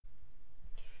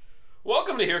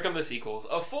Welcome to Here Come the Sequels,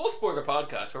 a full spoiler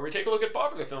podcast where we take a look at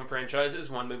popular film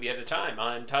franchises one movie at a time.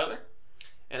 I'm Tyler.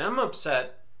 And I'm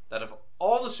upset that of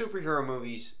all the superhero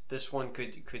movies this one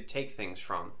could take things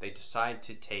from, they decide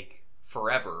to take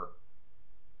Forever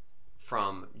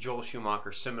from Joel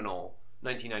Schumacher's seminal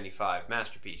 1995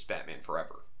 masterpiece, Batman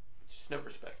Forever. Just no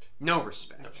respect. No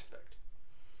respect. No respect.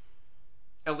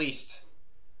 At least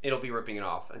it'll be ripping it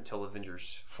off until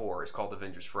Avengers 4 is called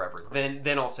Avengers Forever.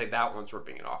 Then I'll say that one's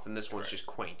ripping it off, and this one's just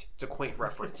quaint. It's a quaint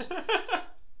reference.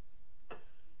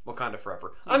 Wakanda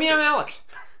Forever. I'm Alex.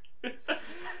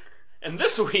 And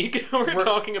this week, we're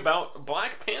talking about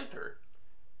Black Panther.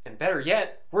 And better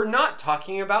yet, we're not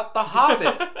talking about The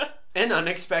Hobbit. An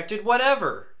unexpected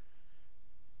whatever.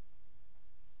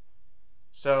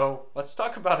 So, let's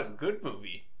talk about a good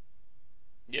movie.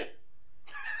 Yeah.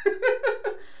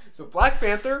 So, Black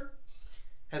Panther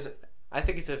I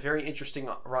think it's a very interesting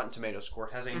Rotten Tomatoes score.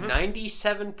 It has a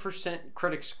 97%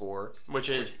 critic score. Which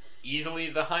is easily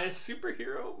the highest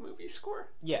superhero movie score.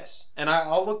 Yes. And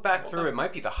I'll look back through. It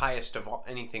might be the highest of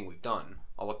anything we've done.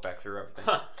 I'll look back through everything.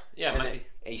 Huh. Yeah, it might be.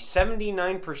 A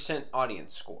 79%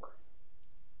 audience score.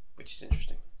 Which is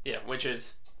interesting. Yeah, which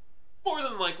is more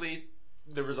than likely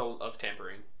the result of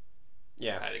tampering.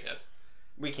 Yeah. I guess.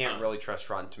 We can't really trust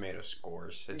Rotten Tomatoes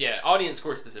scores. Yeah, audience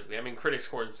scores specifically. I mean, critic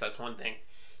scores, that's one thing.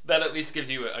 That at least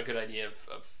gives you a good idea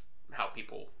of how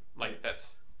people, like,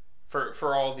 that's...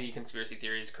 For all the conspiracy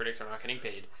theories, critics are not getting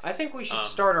paid. I think we should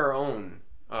start our own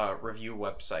review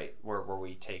website where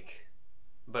we take...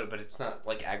 But it's not,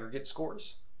 like, aggregate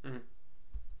scores. Mm-hmm.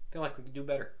 I feel like we could do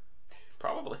better.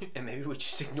 Probably. And maybe we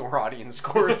just ignore audience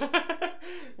scores.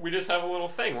 We just have a little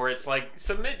thing where it's like,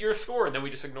 submit your score, and then we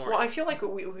just ignore it. Well, I feel like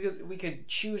we could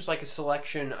choose like a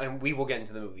selection, and we will get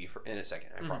into the movie in a second,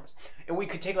 I promise. And we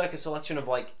could take like a selection of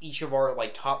like each of our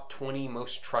like top 20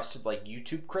 most trusted like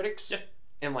YouTube critics,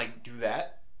 and like do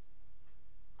that.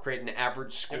 Create an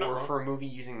average score for a movie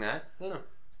using that. I don't know.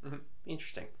 Mm-hmm.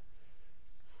 Interesting.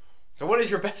 So what is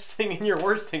your best thing and your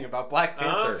worst thing about Black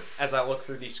Panther as I look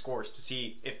through these scores to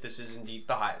see if this is indeed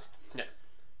the highest? Yeah.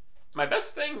 My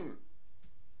best thing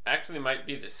actually might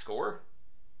be the score,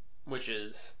 which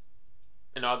is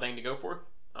an odd thing to go for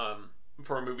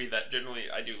a movie that generally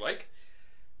I do like.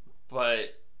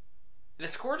 But the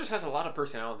score just has a lot of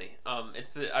personality. I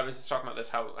was just talking about this,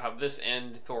 how this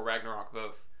and Thor Ragnarok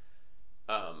both,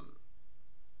 I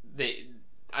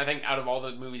think out of all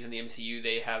the movies in the MCU,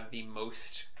 they have the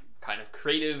most kind of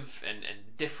creative and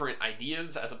different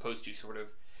ideas, as opposed to sort of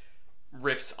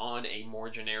riffs on a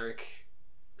more generic,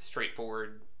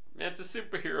 straightforward, it's a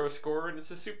superhero score and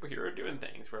it's a superhero doing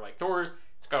things. Where like Thor,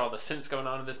 it's got all the synths going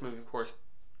on in this movie, of course.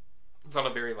 It's all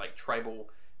a very like tribal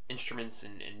instruments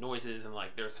and noises, and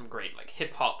like there's some great like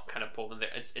hip hop kind of pulled in there.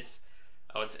 It's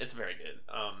very good.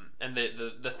 And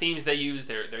the themes they use,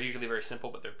 they're usually very simple,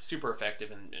 but they're super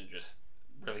effective and just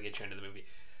really get you into the movie.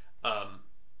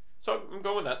 So I'm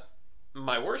going with that.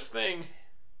 My worst thing,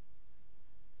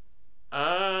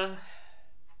 I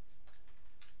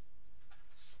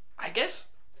guess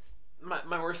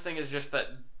my worst thing is just that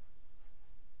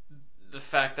the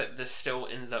fact that this still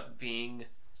ends up being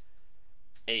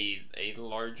a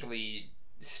largely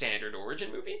standard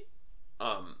origin movie.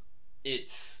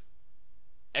 It's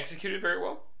executed very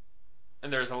well,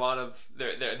 and there's a lot of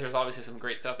there's obviously some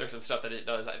great stuff. There's some stuff that it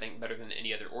does, I think, better than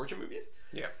any other origin movies.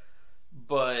 Yeah.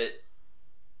 But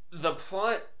the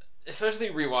plot, especially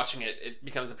rewatching it, it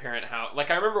becomes apparent how...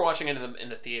 Like, I remember watching it in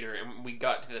the theater, and we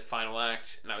got to the final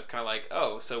act, and I was kind of like,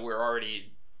 oh, so we're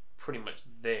already pretty much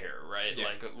there, right? Yeah.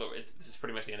 Like, look, this is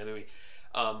pretty much the end of the movie.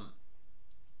 I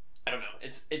don't know.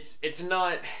 It's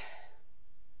not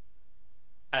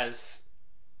as...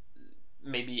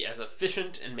 maybe as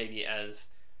efficient and maybe as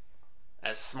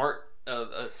smart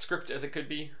a script as it could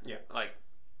be. Yeah. Like,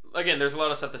 again, there's a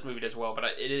lot of stuff this movie does well, but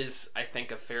it is, I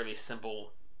think, a fairly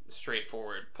simple,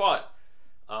 straightforward plot.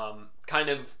 Kind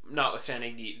of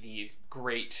notwithstanding the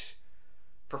great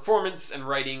performance and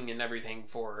writing and everything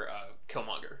for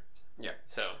Killmonger. Yeah.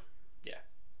 So, yeah.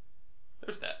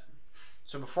 There's that.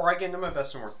 So before I get into my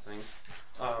best and worst things,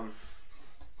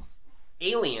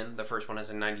 Alien, the first one, has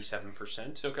a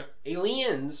 97%. Okay.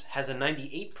 Aliens has a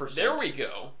 98%. There we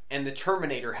go. And the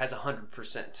Terminator has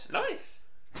 100%. Nice.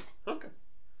 Okay.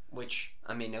 Which,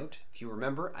 I may note, if you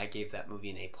remember, I gave that movie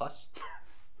an A+.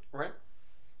 Right.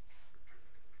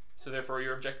 So therefore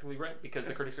you're objectively right, because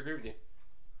the critics agree with you.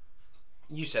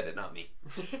 You said it, not me.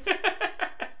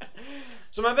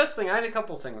 So my best thing, I had a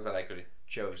couple things that I could have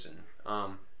chosen.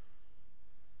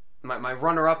 My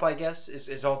runner-up, I guess,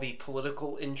 is all the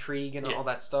political intrigue and all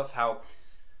that stuff. How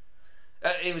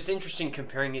it was interesting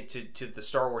comparing it to the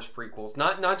Star Wars prequels.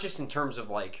 Not just in terms of,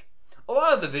 like, A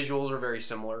lot of the visuals are very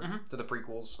similar to the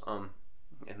prequels.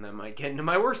 And that might get into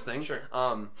my worst thing. Sure.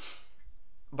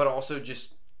 But also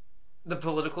just the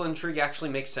political intrigue actually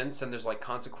makes sense, and there's like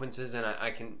consequences, and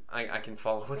I can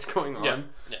follow what's going on.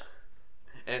 Yeah.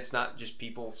 And it's not just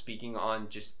people speaking on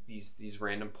just these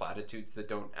random platitudes that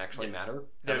don't actually matter.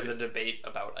 There's a debate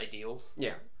about ideals.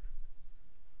 Yeah.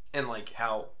 And like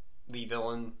how the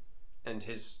villain and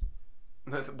his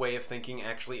way of thinking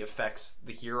actually affects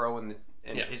the hero and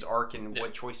his arc and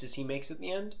what choices he makes at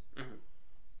the end. Mm-hmm.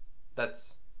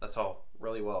 That's all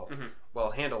really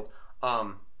well handled.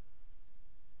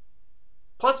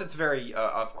 Plus, it's very,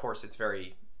 of course, it's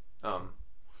very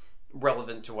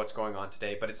relevant to what's going on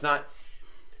today. But it's not.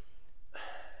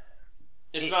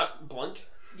 It's not blunt.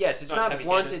 Yes, it's not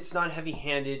blunt. It's not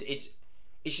heavy-handed. It's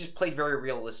just played very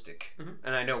realistic.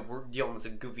 And I know we're dealing with a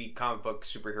goofy comic book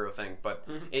superhero thing, but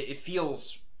it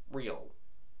feels real.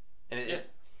 And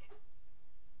yes.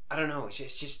 I don't know.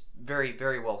 It's just very,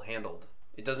 very well handled.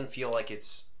 It doesn't feel like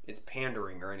it's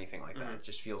pandering or anything like that. It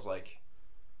just feels like,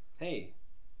 hey,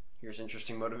 here's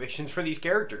interesting motivations for these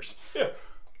characters. Yeah.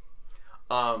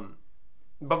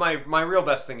 But my real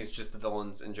best thing is just the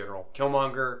villains in general.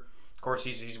 Killmonger, of course,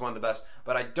 he's one of the best.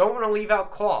 But I don't want to leave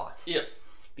out Claw. Yes.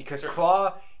 Because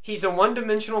Claw, he's a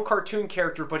one-dimensional cartoon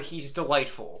character, but he's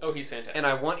delightful. Oh, he's fantastic. And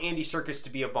I want Andy Serkis to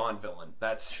be a Bond villain.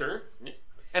 That's sure.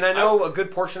 And I know a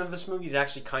good portion of this movie is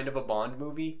actually kind of a Bond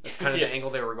movie. That's kind of the angle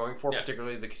they were going for,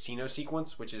 particularly the casino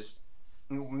sequence, which is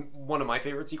one of my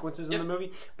favorite sequences in the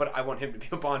movie. But I want him to be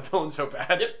a Bond villain so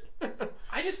bad. Yep.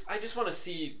 I just want to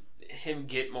see him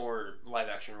get more live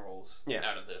action roles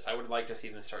out of this. I would like to see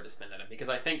them start to spin that in, because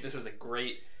I think this was a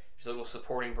great just a little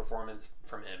supporting performance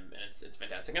from him, and it's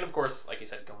fantastic. And of course, like you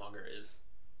said, Killmonger is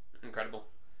incredible.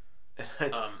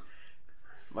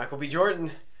 Michael B.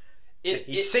 Jordan.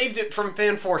 He saved it from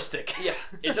fan stick. Yeah,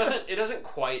 it doesn't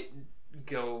quite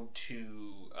go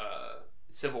to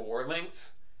Civil War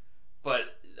lengths, but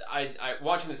I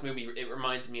watching this movie, it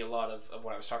reminds me a lot of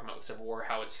what I was talking about with Civil War,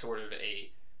 how it's sort of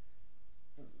a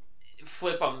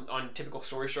flip on typical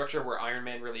story structure, where Iron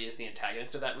Man really is the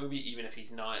antagonist of that movie, even if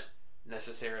he's not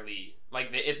necessarily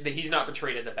like he's not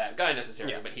portrayed as a bad guy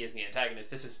necessarily, but he is the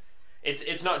antagonist.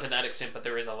 It's not to that extent, but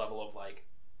there is a level of like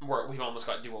where we've almost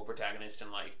got dual protagonist,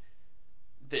 and like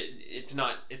it's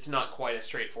not quite as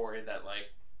straightforward that like.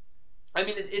 I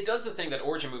mean, it does the thing that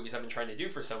origin movies have been trying to do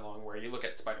for so long, where you look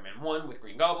at Spider-Man 1 with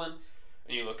Green Goblin,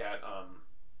 and you look at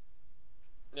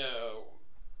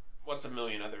what's a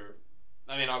million other.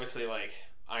 I mean, obviously, like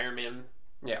Iron Man,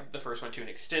 the first one to an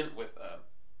extent with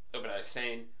Obadiah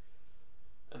Stane,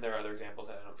 and there are other examples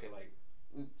that I don't feel like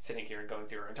sitting here and going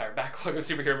through our entire backlog of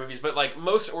superhero movies. But like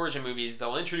most origin movies,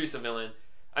 they'll introduce a villain.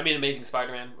 I mean, Amazing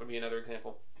Spider-Man would be another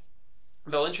example.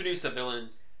 They'll introduce a villain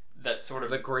that sort of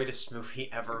the greatest movie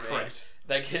ever made.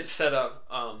 That gets set up,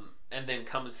 and then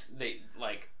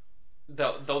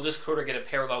they'll just sort of get a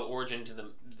parallel origin to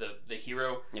the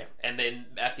hero, and then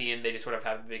at the end they just sort of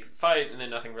have a big fight, and then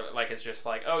nothing really, like it's just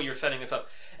like, oh, you're setting this up,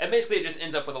 and basically it just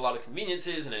ends up with a lot of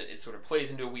conveniences, and it sort of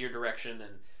plays into a weird direction,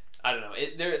 and I don't know,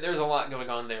 there's a lot going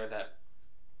on there that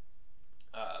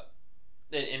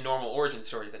in normal origin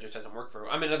stories that just doesn't work for.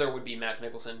 I mean, another would be Matt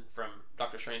Mikkelsen from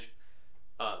Doctor Strange.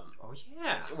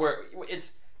 Where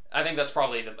I think that's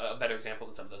probably a better example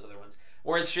than some of those other ones,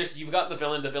 where it's just you've got the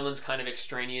villain's kind of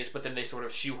extraneous, but then they sort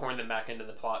of shoehorn them back into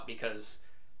the plot because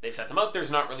they've set them up. There's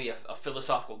not really a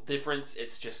philosophical difference.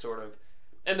 It's just sort of,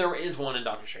 and there is one in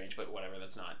Doctor Strange, but whatever,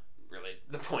 that's not really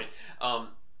the point.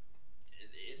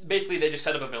 Basically, they just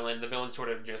set up a villain. The villain sort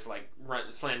of just like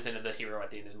slams into the hero at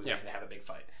the end of the movie, and they have a big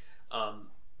fight.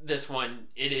 This one,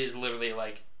 it is literally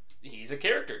like, he's a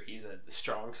character. He's a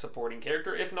strong supporting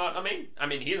character, if not a main. I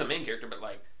mean, he's a main character, but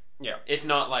like, if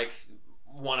not like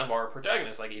one of our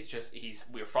protagonists. Like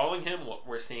we're following him.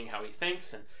 We're seeing how he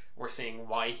thinks, and we're seeing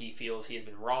why he feels he has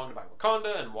been wronged by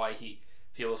Wakanda, and why he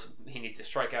feels he needs to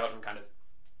strike out and kind of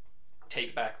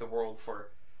take back the world for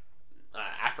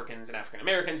Africans and African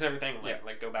Americans and everything.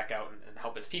 Like go back out and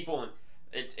help his people, and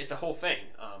it's a whole thing.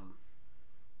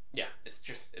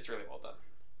 It's really well done.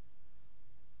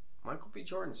 Michael B.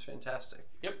 Jordan's fantastic.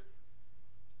 Yep.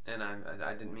 And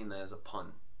I didn't mean that as a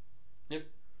pun. Yep.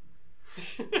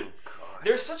 Oh, God.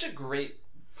 There's such a great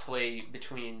play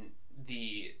between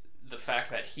the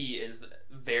fact that he is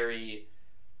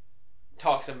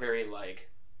talks in very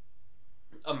like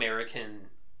American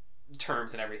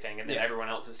terms and everything, and then everyone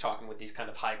else is talking with these kind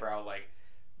of highbrow, like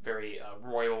very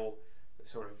royal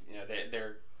sort of,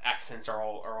 their accents are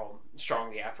all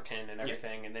strongly African and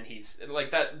everything, and then he's like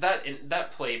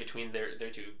that play between their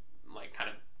two like kind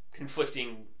of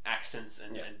conflicting accents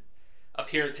and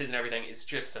appearances and everything is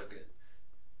just so good.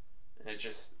 And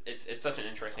it's such an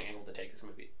interesting angle to take this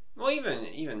movie. Well,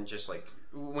 even just like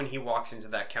when he walks into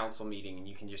that council meeting, and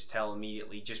you can just tell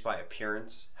immediately just by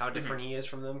appearance how different he is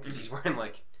from them, because he's wearing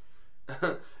like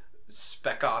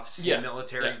spec ops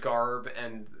military garb,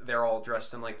 and they're all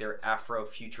dressed in like their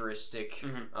Afro-futuristic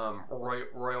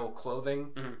royal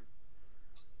clothing. Mm-hmm.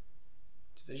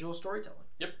 It's visual storytelling.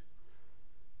 Yep.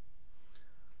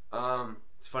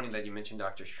 It's funny that you mentioned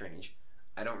Doctor Strange.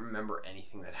 I don't remember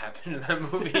anything that happened in that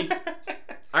movie.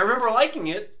 I remember liking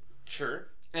it. Sure.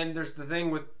 And there's the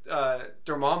thing with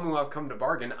Dormammu, I've come to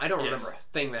bargain. I don't remember a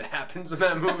thing that happens in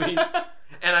that movie.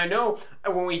 And I know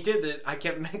when we did it, I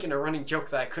kept making a running joke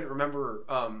that I couldn't remember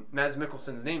Mads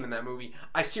Mikkelsen's name in that movie.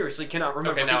 I seriously cannot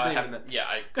remember his name in that. Yeah,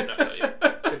 I could not tell you.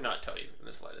 Could not tell you in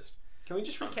the slightest. Can we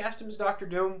just recast him as Doctor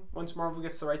Doom once Marvel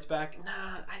gets the rights back? Nah,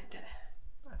 I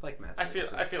like Mads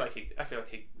Mikkelsen. I feel like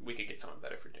we could get someone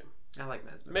better for Doom. I like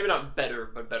Mads Mikkelsen. Maybe not better,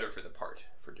 but better for the part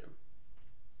for Doom.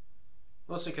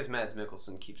 Mostly because Mads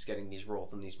Mikkelsen keeps getting these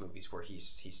roles in these movies where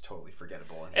he's totally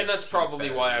forgettable, and that's probably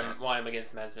why I'm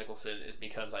against Mads Mikkelsen, is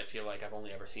because I feel like I've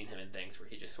only ever seen him in things where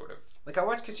he just sort of like, I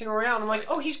watched Casino Royale and I'm like,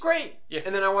 oh, he's great,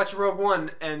 and then I watch Rogue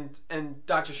One and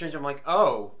Doctor Strange, I'm like,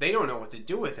 oh, they don't know what to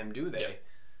do with him, do they?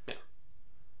 Yeah.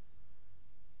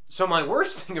 So my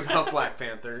worst thing about Black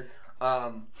Panther,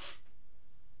 I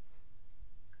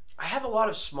have a lot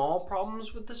of small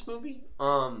problems with this movie.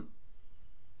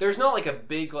 There's not like a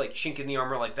big like chink in the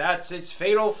armor like that's its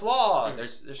fatal flaw. Mm-hmm.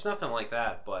 There's nothing like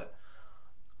that, but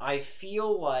I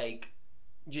feel like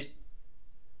just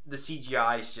the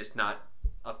CGI is just not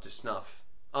up to snuff.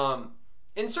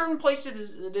 In certain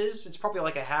places it is. It's probably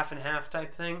like a half and half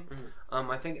type thing.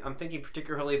 Mm-hmm. I'm thinking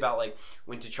particularly about like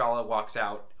when T'Challa walks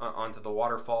out onto the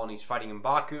waterfall and he's fighting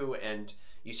M'Baku, and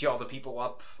you see all the people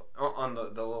up on the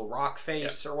little rock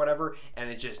face or whatever,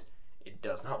 and it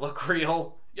does not look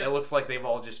real. Yep. It looks like they've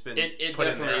all just been put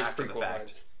in there after the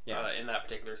fact. In that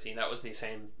particular scene, that was the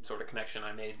same sort of connection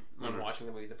I made when watching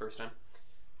the movie the first time.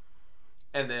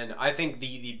 And then I think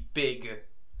the big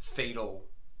fatal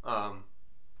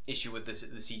issue with the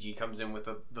CG comes in with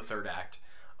the third act.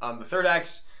 The third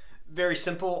act's very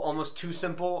simple, almost too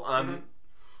simple. I'm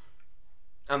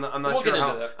not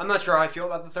sure how I feel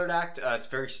about the third act. It's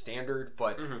very standard,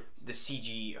 but the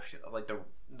CG, like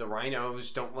the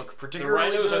rhinos, don't look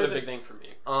particularly good. The rhinos are the big thing for me.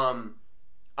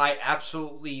 I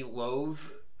absolutely loathe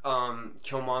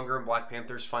Killmonger and Black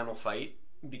Panther's final fight,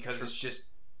 because it's just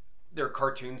they're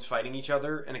cartoons fighting each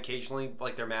other, and occasionally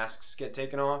like their masks get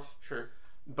taken off. Sure.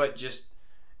 But just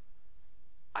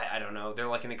I don't know. They're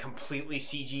like in a completely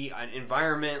CG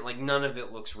environment. Like none of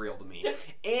it looks real to me.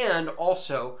 And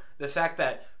also the fact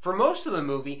that for most of the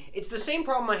movie, it's the same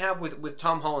problem I have with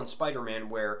Tom Holland's Spider-Man,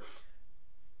 where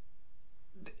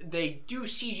they do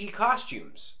CG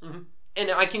costumes. Mm-hmm. And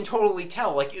I can totally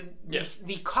tell, like,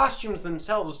 the costumes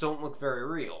themselves don't look very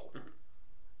real. Mm-hmm.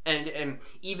 And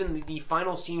even the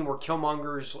final scene where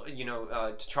Killmonger's,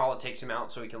 T'Challa takes him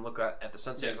out so he can look at the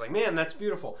sunset. He's like, man, that's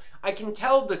beautiful. I can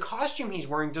tell the costume he's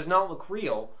wearing does not look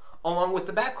real, along with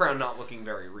the background not looking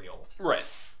very real. Right.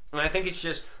 And I think it's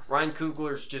just Ryan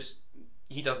Coogler's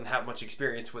he doesn't have much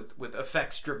experience with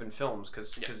effects-driven films,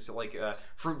 because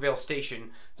Fruitvale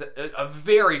Station is a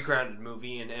very grounded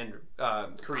movie, and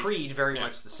Creed very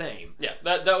much the same. Yeah,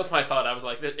 that was my thought. I was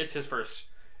like, it's his first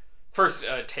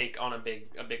take on a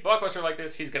big blockbuster like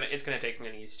this. It's gonna take some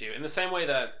getting used to. In the same way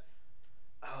that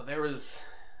there's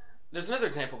another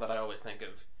example that I always think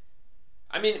of.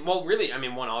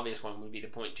 One obvious one would be to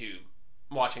point to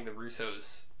watching the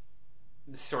Russos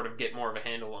sort of get more of a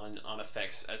handle on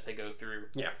effects as they go through.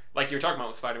 Yeah. Like you were talking about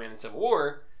with Spider-Man and Civil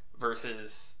War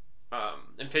versus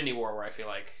Infinity War, where I feel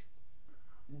like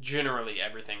generally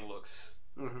everything looks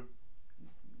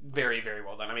very, very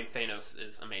well done. I mean, Thanos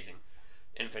is amazing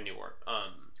in Infinity War.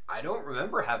 I don't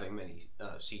remember having many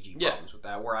CG problems with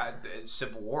that. Where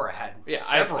Civil War, I had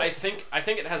several. I think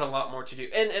it has a lot more to do.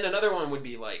 And another one would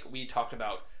be like we talked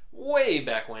about way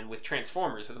back when with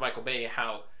Transformers with Michael Bay,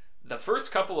 how the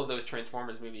first couple of those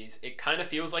Transformers movies, it kind of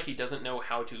feels like he doesn't know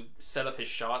how to set up his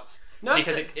shots. Not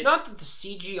that the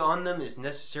CG on them is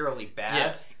necessarily bad.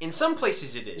 Yes. In some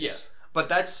places it is. Yes. But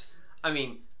that's,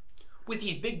 with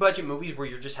these big budget movies where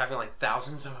you're just having like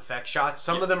thousands of effect shots,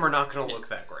 some of them are not going to look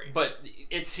that great. But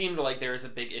it seemed like there is a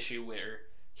big issue where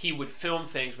he would film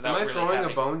things without really having... Am I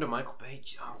throwing a bone to Michael Bay?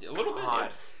 Oh, a little bit, yeah.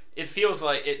 It feels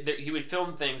like he would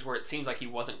film things where it seems like he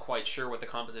wasn't quite sure what the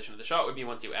composition of the shot would be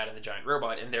once you added the giant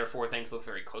robot, and therefore things look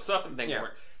very close up and things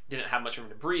didn't have much room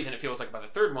to breathe. And it feels like by the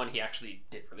third one he actually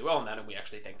did really well in that, and we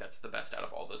actually think that's the best out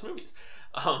of all those movies.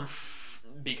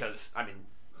 Because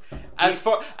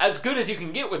as good as you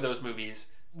can get with those movies,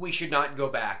 we should not go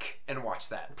back and watch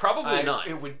that. Probably not.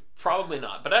 It would probably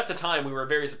not. But at the time, we were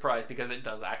very surprised because it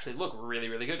does actually look really,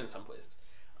 really good in some places.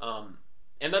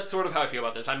 And that's sort of how I feel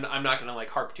about this. I'm not going to like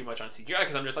harp too much on CGI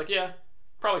because I'm just like, yeah,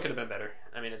 probably could have been better.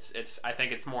 I mean, it's. I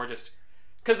think it's more just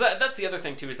because that's the other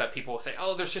thing too is that people say,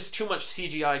 oh, there's just too much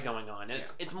CGI going on. And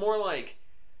it's more like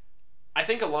I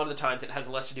think a lot of the times it has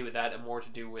less to do with that and more to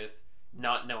do with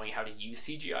not knowing how to use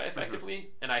CGI effectively.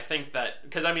 Mm-hmm. And I think that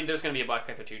because I mean, there's going to be a Black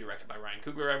Panther 2 directed by Ryan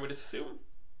Coogler, I would assume.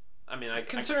 I mean,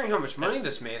 considering how much money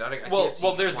this made, I well, can't see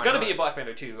well, there's going to be a Black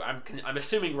Panther 2. I'm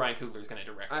assuming Ryan Coogler is going to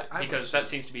direct it because that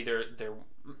seems to be their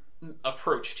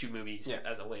approach to movies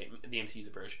as a late the MCU's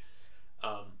approach.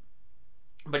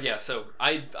 But yeah, so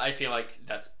I feel like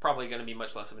that's probably going to be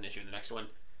much less of an issue in the next one,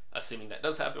 assuming that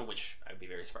does happen, which I'd be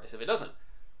very surprised if it doesn't.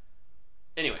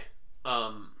 Anyway,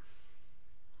 I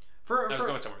was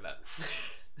going somewhere with that.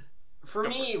 For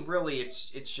me, really,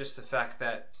 it's just the fact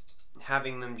that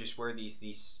having them just wear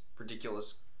these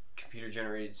ridiculous computer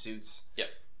generated suits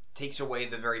takes away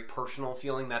the very personal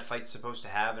feeling that fight's supposed to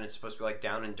have, and it's supposed to be like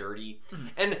down and dirty. Mm-hmm.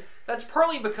 And that's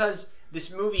partly because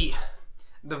this movie,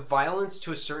 the violence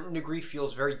to a certain degree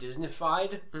feels very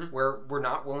Disney-fied, where we're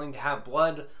not willing to have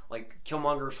blood. Like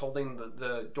Killmonger's holding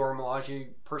the Dora Milaje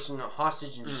person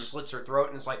hostage and just slits her throat,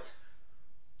 and it's like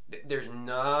there's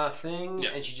nothing,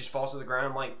 and she just falls to the ground.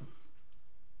 I'm like,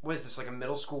 what is this, like a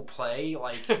middle school play?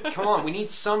 Like, come on, we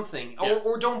need something.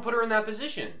 Or don't put her in that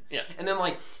position. Yeah. And then,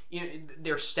 like, you know,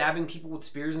 they're stabbing people with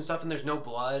spears and stuff, and there's no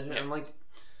blood. Yeah. And I'm like,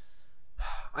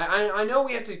 I know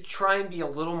we have to try and be a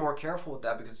little more careful with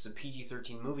that because it's a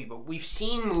PG-13 movie, but we've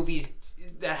seen movies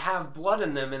that have blood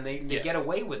in them, and they get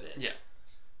away with it. Yeah.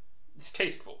 It's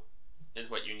tasteful, is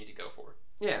what you need to go for.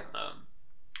 Yeah.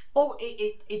 Well,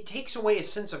 it takes away a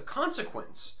sense of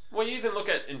consequence. Well, you even look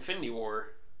at Infinity War.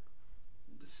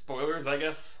 Spoilers, I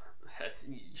guess.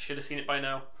 You should have seen it by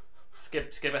now.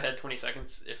 Skip ahead 20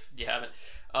 seconds if you haven't.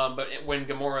 But when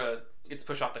Gamora gets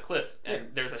pushed off the cliff, and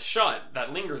there's a shot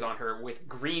that lingers on her with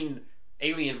green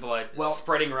alien blood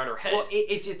spreading around her head. Well,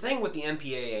 it's a thing with the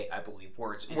MPAA, I believe,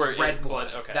 where it's red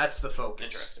blood. Okay, that's the focus.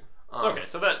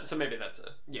 Interesting. So maybe that's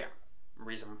a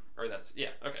reason, or that's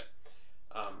okay.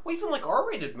 Well, even like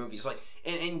R-rated movies, like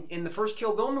in the first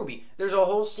Kill Bill movie, there's a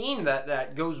whole scene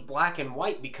that goes black and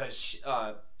white because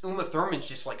Uma Thurman's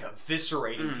just like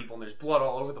eviscerating people, and there's blood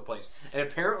all over the place. And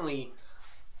apparently,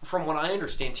 from what I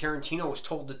understand, Tarantino was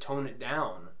told to tone it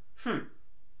down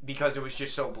because it was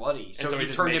just so bloody. So he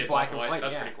turned it black and white.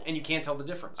 That's pretty cool. And you can't tell the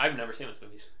difference. I've never seen those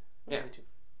movies. Yeah,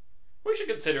 we should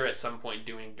consider at some point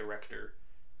doing director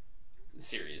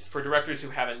series for directors who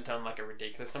haven't done like a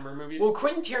ridiculous number of movies. Well,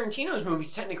 Quentin Tarantino's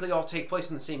movies technically all take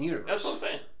place in the same universe. That's what I'm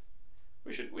saying.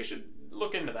 We should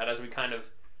look into that as we kind of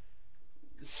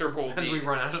circle we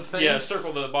run out of things. Yeah,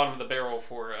 circle the bottom of the barrel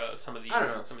for some of these. I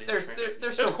don't know. Some of these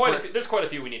there's quite a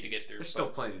few we need to get through. There's still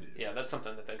plenty to do. Yeah, that's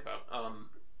something to think about.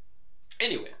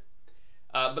 Anyway,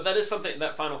 but that is something.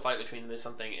 That final fight between them is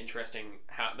something interesting.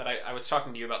 That I was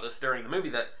talking to you about this during the movie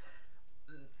that.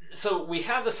 So we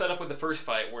have the setup with the first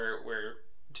fight where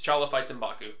T'Challa fights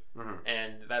M'Baku,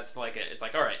 and that's like it's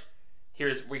like, all right,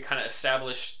 we kind of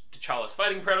established T'Challa's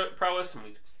fighting prowess, and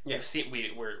we've seen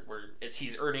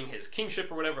he's earning his kingship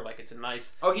or whatever. Like it's a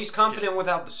nice. Oh, he's competent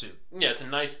without the suit. Yeah, it's a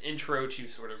nice intro to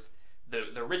sort of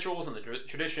the rituals and the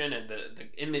tradition and the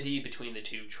enmity between the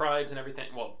two tribes and everything.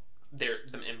 Well, they're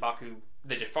the M'Baku,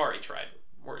 the Jafari tribe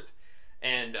words,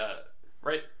 and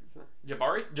right,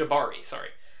 Jabari, sorry.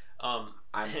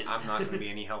 I'm not going to be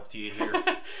any help to you here.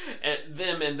 And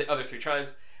them and the other three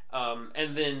tribes.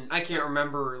 And then... I can't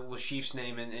remember Lashif's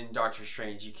name in Doctor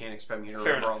Strange. You can't expect me to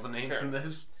remember all the names in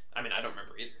this. I mean, I don't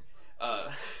remember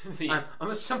either.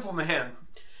 I'm a simple man.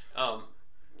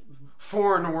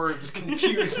 Foreign words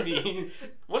confuse me.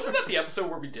 Wasn't that the episode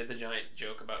where we did the giant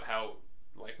joke about how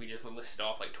like we just listed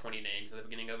off like 20 names at the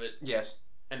beginning of it? Yes.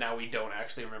 And now we don't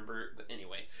actually remember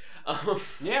anyway.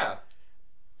 Yeah.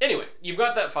 Anyway, you've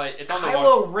got that fight. It's on the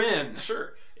Kylo Ren.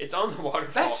 Sure, it's on the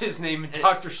waterfall. That's his name in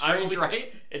Doctor Strange,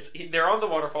 right? They're on the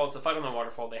waterfall. It's a fight on the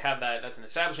waterfall. They have that. That's an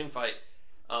establishing fight.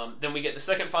 Then we get the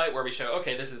second fight where we show,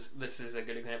 okay, this is a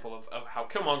good example of how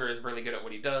Killmonger is really good at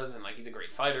what he does, and like he's a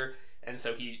great fighter, and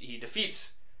so he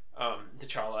defeats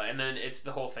T'Challa, and then it's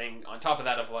the whole thing on top of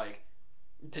that of like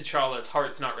T'Challa's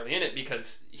heart's not really in it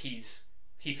because he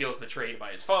feels betrayed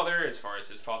by his father, as far as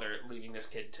his father leaving this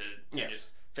kid to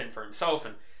just fend for himself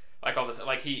and like all this,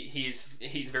 like he's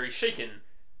very shaken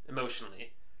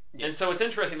emotionally. And so it's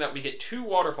interesting that we get two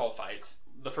waterfall fights,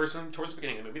 the first one towards the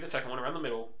beginning of the movie, the second one around the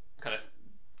middle, kind of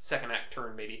second act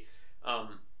turn maybe,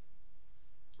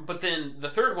 but then the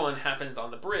third one happens on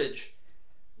the bridge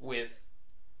with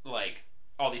like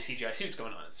all these CGI suits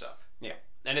going on and stuff. Yeah.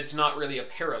 And it's not really a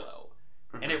parallel.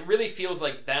 Mm-hmm. And it really feels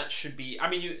like that should be... I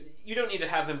mean, you don't need to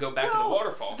have them go back to the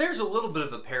waterfall. There's a little bit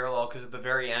of a parallel, because at the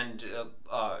very end,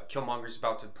 Killmonger's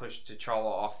about to push T'Challa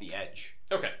off the edge.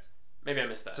 Okay. Maybe I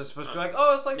missed that. So it's supposed to be like,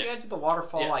 oh, it's like the edge of the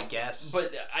waterfall, I guess.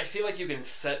 But I feel like you can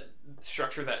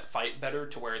structure that fight better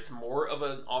to where it's more of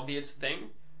an obvious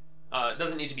thing. It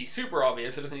doesn't need to be super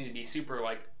obvious. It doesn't need to be super,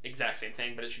 like, exact same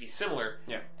thing, but it should be similar.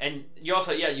 Yeah. And you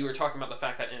also, you were talking about the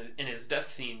fact that in his death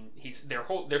scene,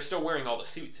 they're still wearing all the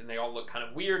suits, and they all look kind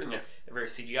of weird, and they're very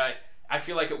CGI. I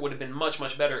feel like it would have been much,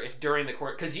 much better if during the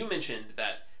court... Because you mentioned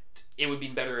that it would be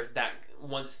better if that...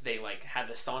 Once they, like, had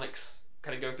the Sonics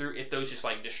kind of go through, if those just,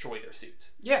 like, destroy their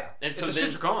suits. Yeah. And so the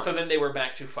suits are gone. So then they were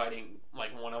back to fighting,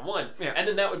 like, one-on-one. Yeah. And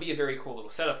then that would be a very cool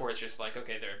little setup where it's just like,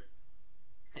 okay, they're...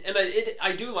 And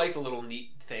I do like the little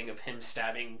neat thing of him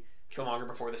stabbing Killmonger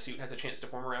before the suit has a chance to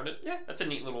form around it. Yeah. That's a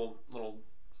neat little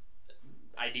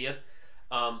idea.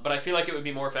 But I feel like it would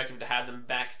be more effective to have them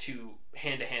back to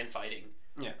hand-to-hand fighting.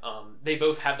 Yeah. They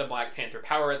both have the Black Panther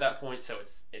power at that point, so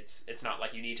it's not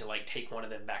like you need to, like, take one of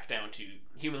them back down to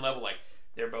human level. Like,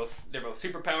 they're both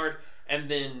super powered. And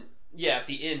then at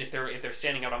the end, if they're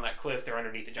standing out on that cliff, they're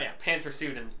underneath a giant panther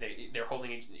suit, and they're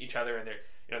holding each other, and they're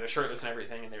shirtless and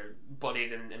everything, and they're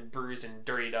bloodied and bruised and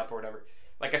dirtied up or whatever.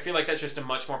 Like, I feel like that's just a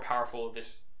much more powerful,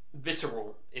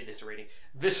 visceral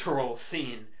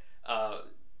scene,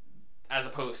 as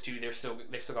opposed to they've still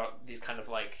got these kind of,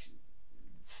 like,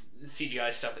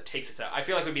 CGI stuff that takes us out. I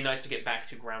feel like it would be nice to get back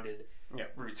to grounded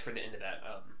roots for the end of that.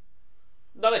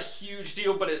 Not a huge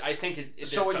deal, but I think it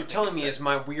so what you're telling me is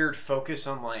my weird focus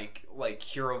on like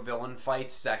hero villain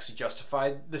fights is actually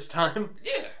justified this time?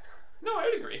 Yeah. No, I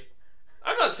would agree.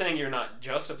 I'm not saying you're not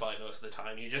justified most of the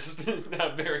time. You just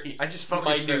have very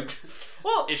minute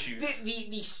issues.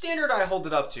 The standard I hold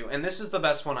it up to, and this is the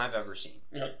best one I've ever seen,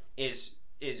 is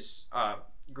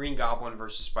Green Goblin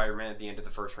versus Spider-Man at the end of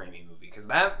the first Raimi movie, because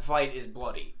that fight is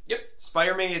bloody. Yep.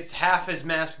 Spider-Man gets half his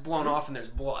mask blown off and there's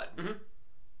blood. Mm-hmm.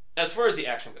 As far as the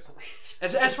action goes, at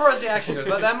least. As far as the action goes,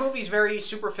 that movie's very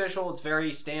superficial. It's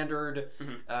very standard.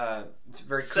 It's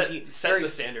very cookie. Set the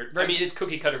standard. I mean, it's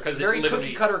cookie cutter because it's very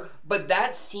cookie cutter. But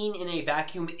that scene in a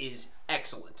vacuum is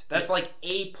excellent. That's like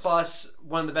A+,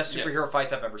 one of the best superhero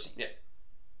fights I've ever seen. Yeah.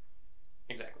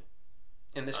 Exactly.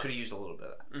 And this could have used a little bit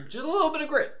of that. Just a little bit of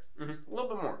grit. A little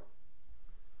bit more.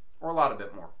 Or a lot of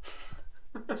bit more.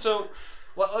 So,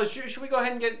 well, should we go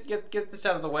ahead and get this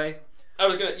out of the way?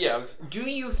 Do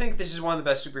you think this is one of the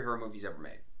best superhero movies ever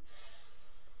made?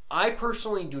 I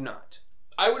personally do not.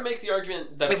 I would make the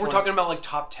argument that if we're talking about like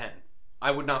top 10,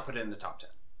 I would not put it in the top 10.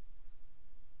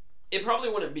 It probably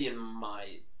wouldn't be in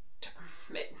my...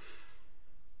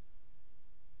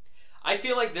 I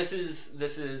feel like this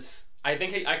is... I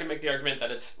think I can make the argument that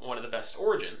it's one of the best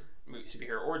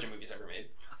superhero origin movies ever made.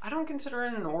 I don't consider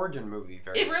it an origin movie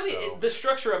very much. The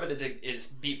structure of it is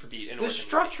beat for beat. The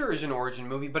structure is an origin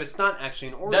movie, but it's not actually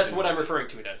an origin. That's what I'm referring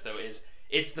to it as, though.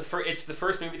 It's the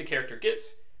first movie the character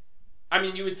gets. I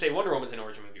mean, you would say Wonder Woman's an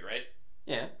origin movie, right?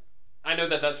 Yeah. I know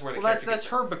that's where the character. That's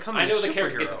her becoming. I know the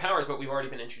character gets the powers, but we've already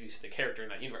been introduced to the character in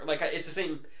that universe. Like, it's the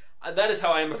same. That is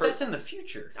how I am. But that's in the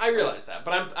future. I realize that,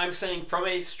 but I'm saying from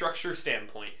a structure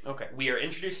standpoint. Okay. We are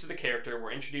introduced to the character.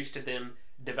 We're introduced to them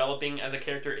developing as a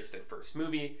character. It's their first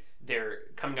movie. They're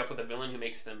coming up with a villain who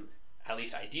makes them, at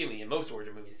least ideally in most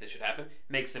origin movies this should happen,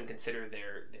 makes them consider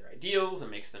their ideals and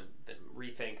makes them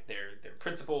rethink their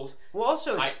principles. Well,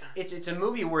 also it's a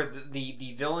movie where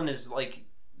the villain is like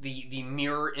the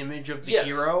mirror image of the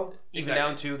hero, even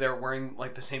down to they're wearing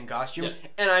like the same costume,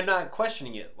 and I'm not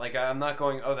questioning it. Like, I'm not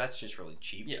going, oh, that's just really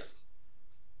cheap. Yes,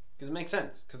 because it makes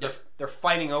sense because they're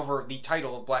fighting over the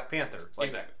title of Black Panther. Like,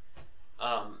 exactly.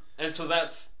 And so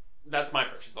that's my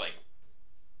approach. Is like,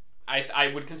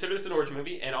 I would consider this an origin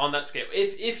movie, and on that scale,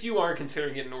 if you are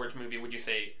considering it an origin movie, would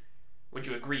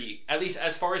you agree, at least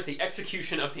as far as the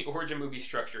execution of the origin movie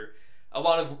structure, a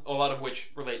lot of which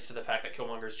relates to the fact that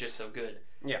Killmonger is just so good.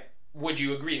 Yeah. Would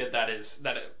you agree that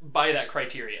by that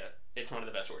criteria, it's one of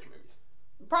the best origin movies?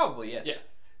 Probably, yes. Yeah.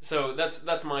 So that's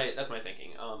my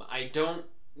thinking. I don't.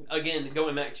 Again,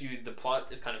 going back to the plot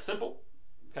is kind of simple.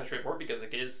 It's kind of straightforward because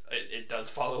it does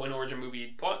follow an origin movie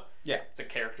plot. Yeah. The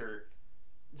character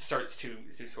starts to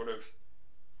sort of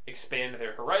expand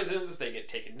their horizons. They get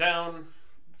taken down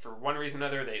for one reason or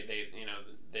another.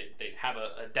 They have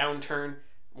a downturn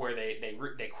where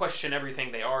they question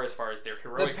everything they are as far as their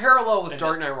heroics. The parallel with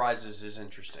Dark Knight Rises is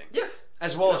interesting. Yes.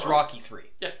 As well as Rocky 3.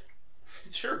 Yeah.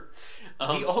 Sure.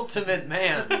 The ultimate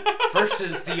man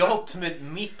versus the ultimate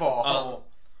meatball.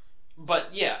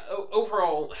 But yeah,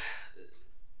 overall,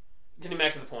 getting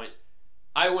back to the point,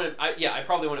 I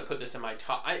probably wouldn't put this in my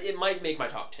top. It might make my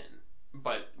top 10,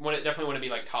 but definitely want to be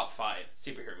like top 5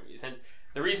 superhero movies. And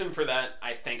the reason for that,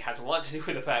 I think, has a lot to do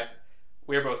with the fact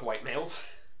we are both white males.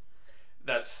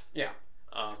 That's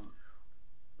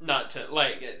not to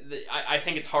like. I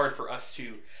think it's hard for us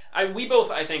to. We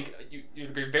both, I think, you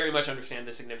agree, very much understand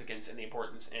the significance and the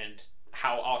importance and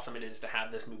how awesome it is to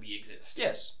have this movie exist.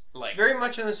 Yes. Like very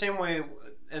much in the same way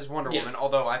as Wonder Woman,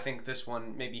 although I think this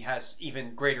one maybe has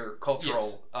even greater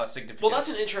cultural significance. Well,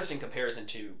 that's an interesting comparison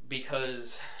too,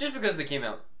 because just because they came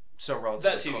out so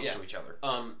relatively close to each other.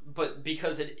 But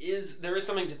because there is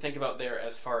something to think about there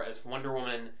as far as Wonder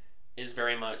Woman is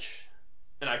very much,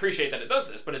 and I appreciate that it does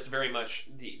this, but it's very much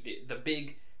the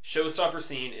big showstopper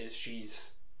scene is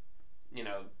she's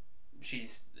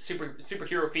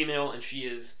superhero female, and she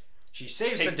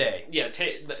saves the day. Yeah,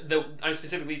 I'm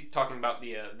specifically talking about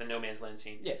the No Man's Land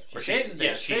scene. Yeah, she saves the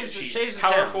day. She's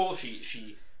powerful.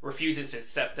 She refuses to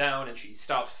step down, and she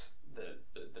stops the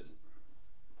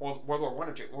World War One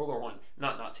or two. World War One,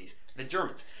 not Nazis, the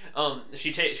Germans.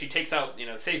 She takes out,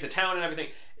 saves the town and everything.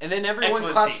 And then everyone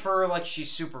claps for her like she's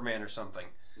Superman or something.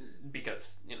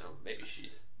 Because maybe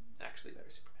she's actually better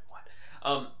Superman.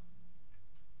 What?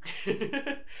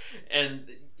 And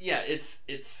yeah, it's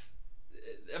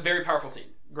a very powerful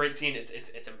scene. Great scene.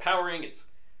 It's empowering.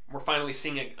 We're finally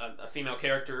seeing a female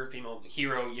character, female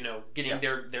hero, getting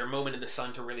their moment in the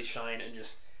sun to really shine and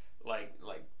just like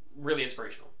really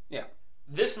inspirational. Yeah.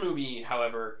 This movie,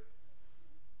 however,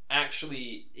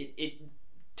 actually it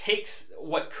takes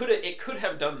what could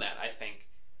have done that, I think,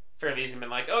 fairly easy and been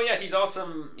like, oh yeah, he's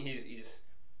awesome. He's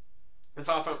this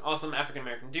awesome African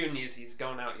American dude, and he's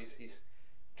going out.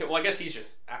 Well, I guess he's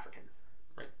just African.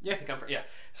 Right. Yeah.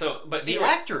 So, but the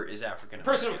actor is African.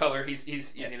 Person of color. He's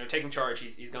taking charge.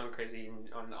 He's going crazy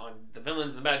on the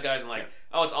villains and the bad guys, and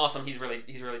oh, it's awesome. He's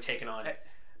really taken on.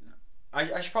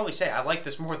 I should probably say I like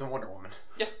this more than Wonder Woman.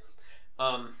 Yeah.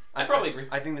 I probably agree.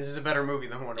 I think this is a better movie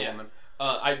than Wonder Woman.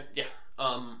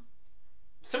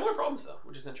 Similar problems though,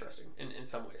 which is interesting in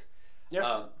some ways.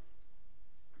 Yeah.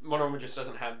 Wonder Woman just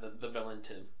doesn't have the villain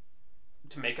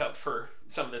to make up for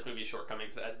some of this movie's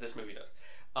shortcomings as this movie does.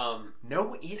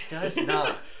 No, it does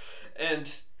not.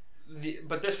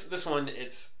 But this one,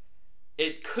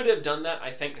 it could have done that,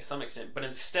 I think, to some extent, but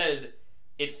instead,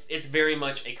 it's very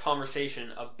much a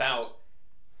conversation about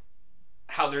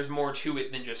how there's more to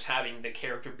it than just having the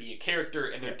character be a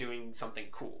character and they're doing something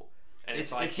cool. And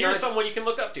it's like, here's someone you can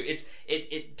look up to.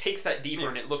 It takes that deeper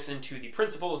and it looks into the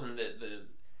principles and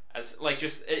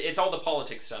it's all the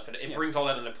politics stuff, and it brings all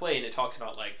that into play, and it talks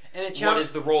about what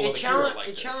is the role of a hero like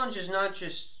this. It challenges not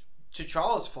just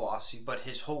T'Challa's philosophy, but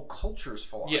his whole culture's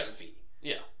philosophy.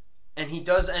 Yes. Yeah. And he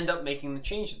does end up making the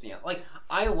change at the end. Like,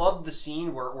 I love the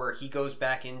scene where he goes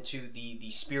back into the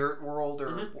spirit world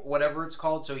or whatever it's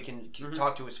called, so he can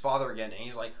talk to his father again, and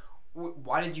he's like,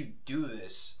 "Why did you do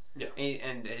this?" Yeah.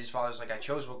 And his father's like, "I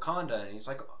chose Wakanda," and he's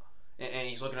like. And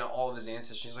he's looking at all of his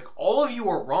ancestors. He's like, all of you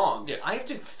are wrong. Yeah. I have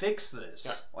to fix this.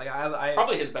 Yeah. Like I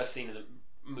probably his best scene in the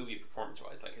movie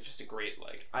performance-wise. Like, it's just a great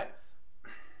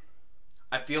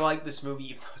I feel like this movie,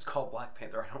 even though it's called Black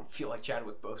Panther, I don't feel like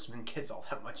Chadwick Boseman gets all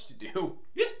that much to do.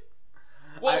 Yeah.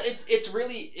 Well, it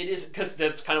is because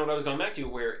that's kind of what I was going back to,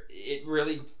 where it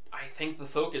really, I think the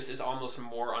focus is almost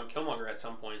more on Killmonger at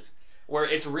some points, where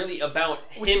it's really about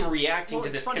him reacting to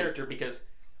this character because.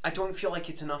 I don't feel like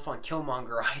it's enough on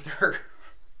Killmonger either.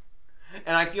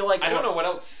 And I feel like... I don't know what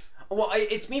else... Well,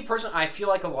 it's me personally. I feel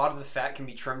like a lot of the fat can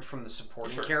be trimmed from the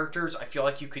supporting characters. I feel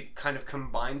like you could kind of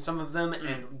combine some of them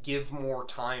and give more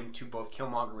time to both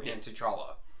Killmonger and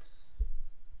T'Challa.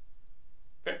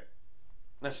 Fair.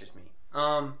 That's just me.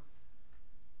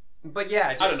 But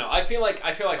yeah... I don't know. I feel like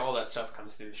all that stuff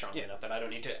comes through strongly enough that I don't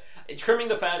need to... Trimming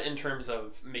the fat in terms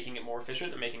of making it more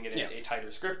efficient and making it a tighter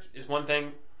script is one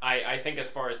thing. I think as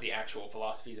far as the actual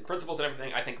philosophies and principles and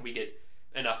everything, I think we get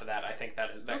enough of that. I think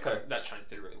that shines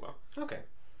through really well. Okay.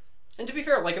 And to be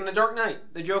fair, like in The Dark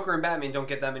Knight, the Joker and Batman don't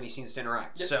get that many scenes to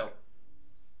interact. Yep. So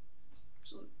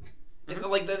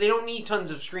like they don't need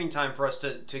tons of screen time for us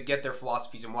to get their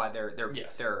philosophies and why they're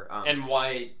and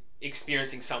why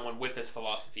experiencing someone with this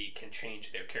philosophy can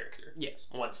change their character. Yes.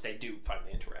 Once they do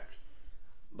finally interact.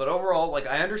 But overall, like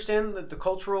I understand the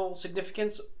cultural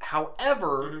significance.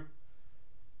 However,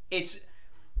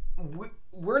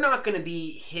 we're not going to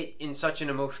be hit in such an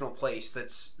emotional place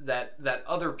that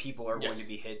other people are going to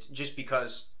be hit just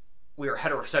because we are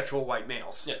heterosexual white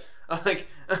males. Yes. Like,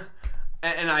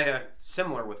 and I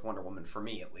similar with Wonder Woman for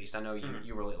me at least. I know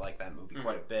you really like that movie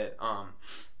quite a bit.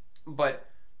 But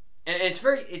and it's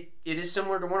it is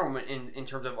similar to Wonder Woman in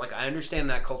terms of like I understand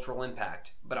that cultural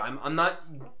impact, but I'm not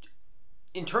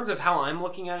in terms of how I'm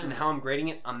looking at it and how I'm grading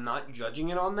it, I'm not judging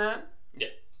it on that. Yeah.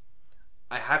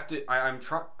 I have to. I'm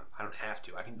trying. I don't have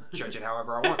to. I can judge it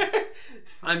however I want.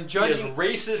 I'm judging as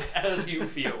racist as you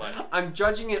feel like. I'm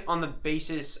judging it on the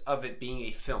basis of it being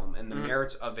a film and the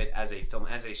merits of it as a film,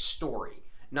 as a story,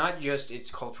 not just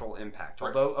its cultural impact. Right.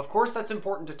 Although, of course, that's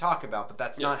important to talk about, but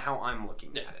that's not how I'm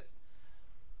looking at it.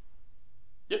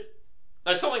 Yep.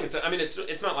 I still think it's. I mean,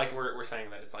 it's not like we're saying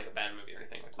that it's like a bad movie or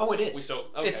anything like that. Oh, it is.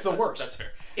 It's the worst. That's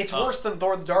fair. It's worse than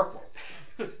Thor: The Dark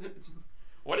World.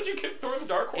 What did you give Thor: The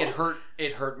Dark World?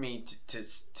 It hurt me to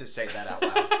say that out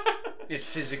loud. It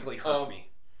physically hurt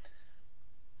me.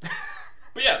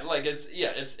 But yeah, like it's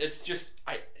just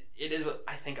it is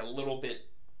I think a little bit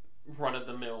run of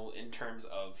the mill in terms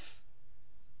of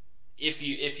if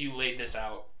you laid this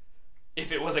out,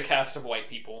 if it was a cast of white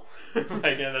people,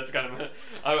 like that's kind of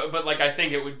but like I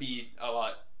think it would be a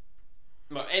lot,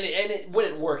 and it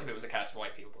wouldn't work if it was a cast of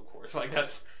white people, of course. Like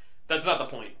that's not the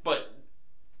point, but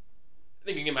I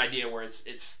think you get my idea where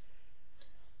it's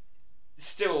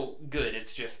still good.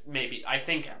 It's just maybe I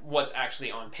think what's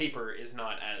actually on paper is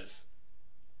not as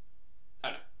I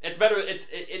don't know. It's better. It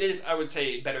is I would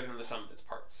say better than the sum of its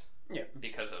parts. Yeah,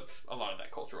 because of a lot of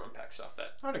that cultural impact stuff.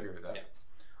 That I'd agree with that.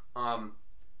 Yeah.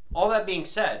 All that being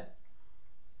said,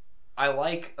 I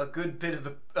like a good bit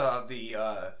of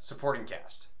the supporting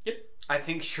cast. Yep. I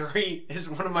think Shuri is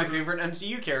one of my favorite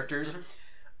MCU characters.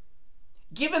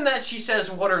 Given that she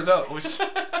says, "What are those?"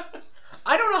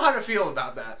 I don't know how to feel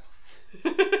about that.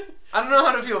 I don't know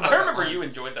how to feel about that. I remember you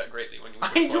enjoyed that greatly when you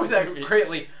I enjoyed that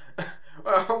greatly.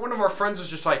 One of our friends was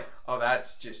just like, "Oh,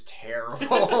 that's just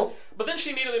terrible." But then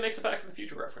she immediately makes a Back to the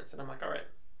Future reference, and I'm like, all right,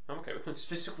 I'm okay with it.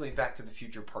 Specifically Back to the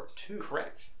Future Part 2.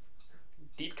 Correct.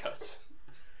 Deep cuts.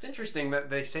 It's interesting that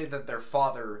they say that their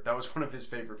father, that was one of his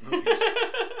favorite movies.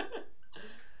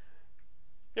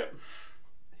 Yep.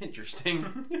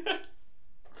 Interesting.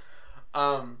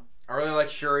 I really like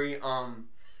Shuri. I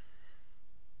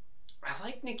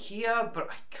like Nakia, but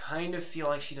I kind of feel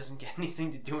like she doesn't get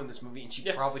anything to do in this movie, and she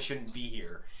probably shouldn't be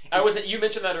here. You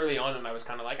mentioned that early on, and I was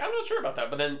kind of like, I'm not sure about that.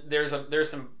 But then there's a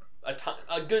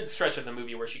good stretch of the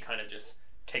movie where she kind of just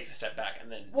takes a step back,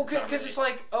 and then because it's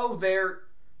like, oh,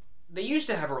 they used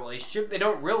to have a relationship. They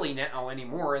don't really now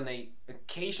anymore, and they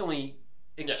occasionally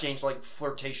exchange like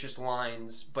flirtatious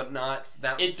lines, but not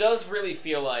that. It does really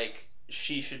feel like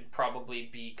she should probably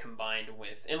be combined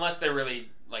with, unless they're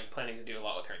really like planning to do a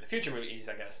lot with her in the future movies,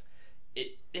 I guess.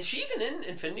 Is she even in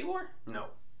Infinity War? No.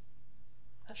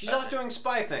 She's out doing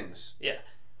spy things. Yeah.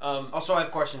 Also, I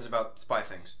have questions about spy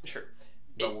things. Sure.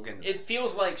 But we'll get into it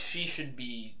feels like she should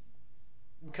be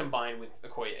combined with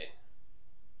Okoye.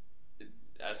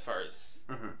 As far as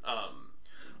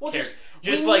well,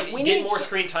 get more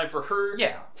screen time for her.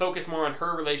 Yeah. Focus more on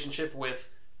her relationship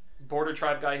with Border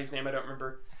Tribe guy whose name I don't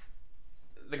remember.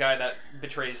 The guy that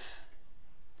betrays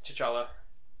T'Challa.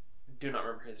 Do not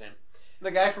remember his name. The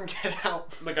guy from Get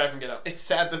Out. The guy from Get Out. It's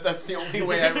sad that that's the only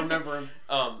way I remember him.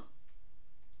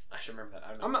 I should remember that. I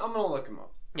don't know. I'm gonna look him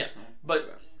up. Yeah,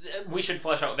 but we should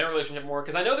flesh out their relationship more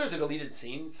because I know there's a deleted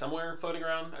scene somewhere floating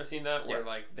around. I've seen that where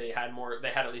like they had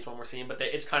at least one more scene, but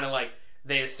it's kind of like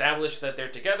they establish that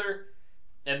they're together,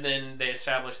 and then they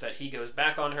establish that he goes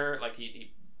back on her, like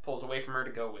he pulls away from her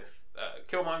to go with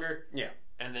Killmonger. Yeah,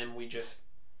 and then we just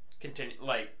continue.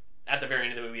 Like at the very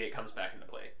end of the movie, it comes back into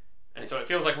play, and so it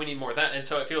feels like we need more of that, and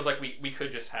so it feels like we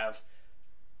could just have.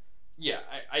 Yeah,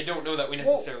 I don't know that we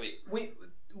necessarily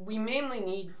we mainly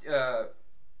need.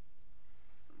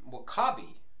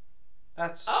 W'Kabi.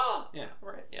 That's yeah,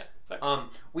 right, yeah.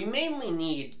 We mainly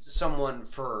need someone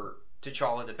for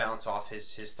T'Challa to bounce off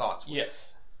his thoughts with.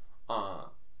 Yes.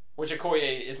 Which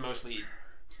Okoye is mostly.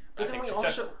 But then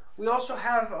we also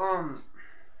have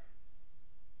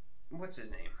what's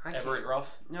his name? Everett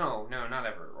Ross? No, not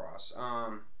Everett Ross.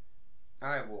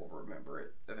 I will remember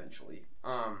it eventually.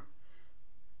 Who are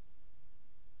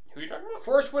you talking about?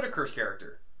 Forrest Whitaker's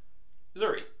character.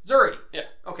 Zuri. Yeah.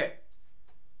 Okay.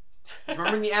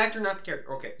 Remembering the actor, not the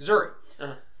character. Okay, Zuri.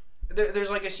 Uh-huh. There's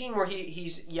like a scene where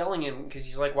he's yelling him because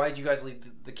he's like, "Why did you guys leave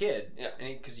the kid?" Yeah.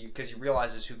 And because he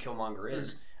realizes who Killmonger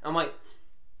is. Mm-hmm. I'm like,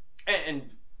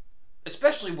 and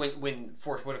especially when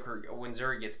Forrest Whitaker, when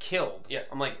Zuri gets killed. Yeah.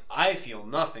 I'm like, I feel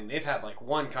nothing. They've had like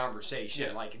one conversation.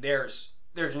 Yeah. Like there's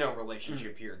no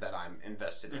relationship here that I'm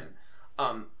invested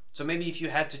in. So maybe if you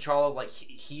had T'Challa, like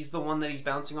he's the one that he's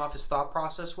bouncing off his thought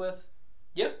process with.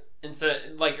 Yep. And so,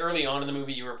 like early on in the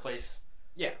movie, you replace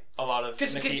a lot of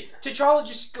because T'Challa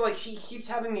just like he keeps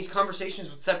having these conversations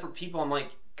with separate people. I'm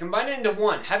like, combine it into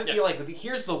one. Have it be like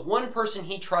here's the one person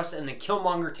he trusts, and then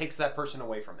Killmonger takes that person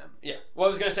away from him. Yeah. Well, I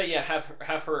was gonna say have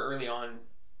her early on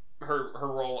her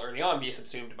role early on be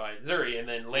subsumed by Zuri, and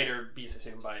then later be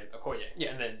subsumed by Okoye.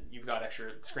 Yeah. And then you've got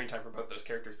extra screen time for both those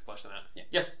characters to flesh them out.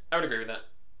 Yeah. I would agree with that.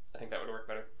 I think that would work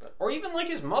better. But. Or even like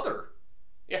his mother.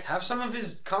 Yeah. Have some of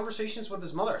his conversations with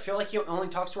his mother. I feel like he only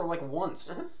talks to her like once.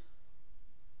 Mm-hmm.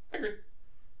 I agree.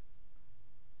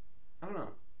 I don't know.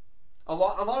 A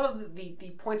lot of the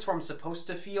points where I'm supposed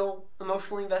to feel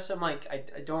emotionally invested, I'm like,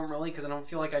 I don't really, because I don't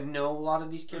feel like I know a lot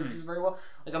of these characters very well.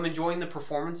 Like, I'm enjoying the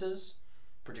performances,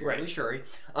 particularly Shuri.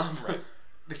 Right.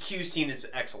 The Q scene is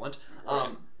excellent.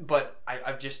 Right. But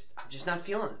I'm just not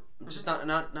feeling it. I'm just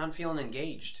not feeling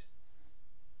engaged.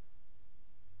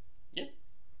 Yeah.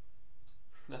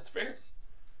 That's fair.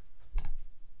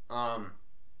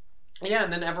 Yeah,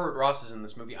 and then Everett Ross is in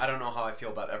this movie. I don't know how I feel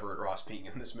about Everett Ross being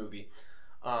in this movie.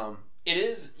 It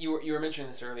is. You were mentioning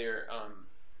this earlier.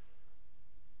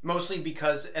 Mostly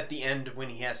because at the end when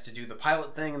he has to do the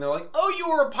pilot thing, and they're like, "Oh, you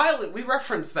were a pilot. We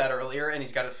referenced that earlier," and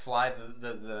he's got to fly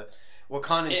the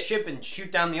Wakandan ship and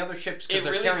shoot down the other ships because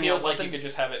they're really carrying feels out like weapons. you could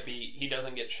just have it be he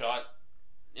doesn't get shot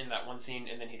in that one scene,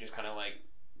 and then he just kind of like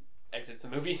exits the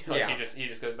movie. Like he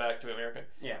just goes back to America.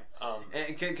 Yeah.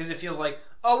 Because it feels like,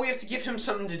 oh, we have to give him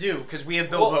something to do because we have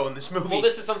Bilbo in this movie. Well,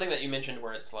 this is something that you mentioned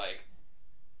where it's like.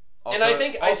 Also, and I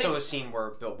think a scene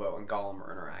where Bilbo and Gollum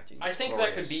are interacting. I think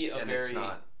that could be a very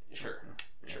sure.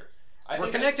 We're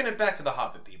connecting it back to the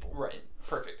Hobbit people. Right.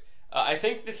 Perfect. I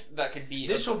think that could be.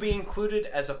 This will be included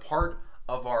as a part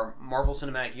of our Marvel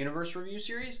Cinematic Universe review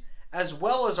series, as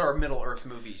well as our Middle Earth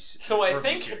movies. So I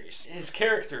think his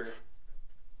character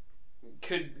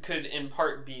could in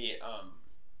part be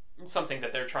something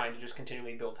that they're trying to just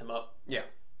continually build him up. Yeah.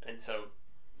 And so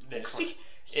they just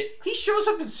he shows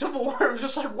up in Civil War. I'm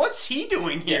just like, what's he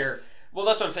doing here? Yeah. Well,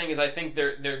 that's what I'm saying is I think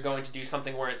they're going to do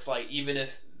something where it's like even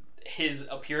if his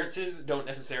appearances don't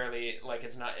necessarily like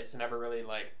it's never really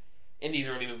like in these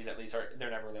early movies at least they're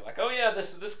never really like, oh yeah,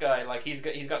 this guy like he's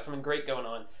got something great going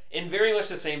on in very much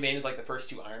the same vein as like the first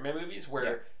two Iron Man movies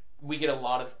where we get a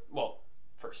lot of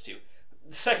first two,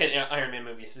 the second Iron Man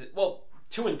movies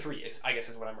 2 and 3 is I guess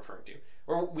is what I'm referring to,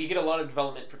 where we get a lot of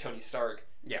development for Tony Stark.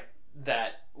 Yeah.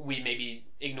 That we maybe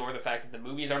ignore the fact that the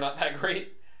movies are not that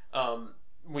great.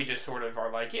 We just sort of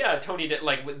are like, yeah, Tony did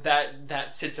like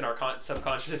that sits in our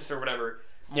subconscious or whatever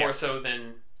more so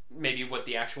than maybe what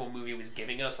the actual movie was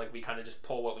giving us. Like we kind of just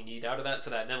pull what we need out of that, so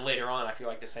that then later on, I feel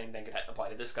like the same thing could apply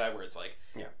to this guy, where it's like,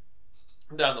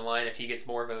 down the line, if he gets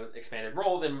more of an expanded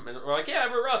role, then we're like, yeah,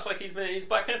 Everett Ross, like he's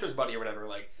Black Panther's buddy or whatever,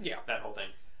 like that whole thing.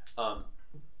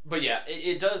 But yeah,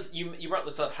 it does. You brought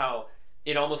this up how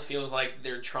it almost feels like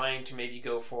they're trying to maybe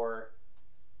go for.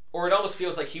 Or it almost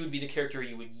feels like he would be the character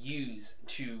you would use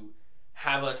to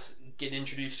have us get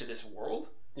introduced to this world.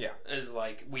 Yeah. As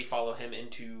like we follow him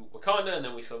into Wakanda and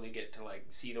then we slowly get to like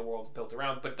see the world built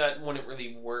around. But that wouldn't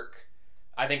really work.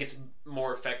 I think it's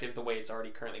more effective the way it's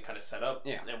already currently kind of set up.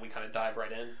 Yeah. And we kind of dive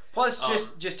right in. Plus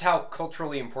just how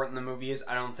culturally important the movie is.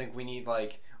 I don't think we need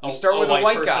like we start with a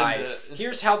white guy.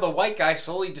 Here's how the white guy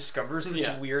slowly discovers this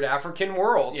weird African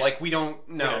world. Yeah. Like we don't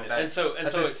know. And so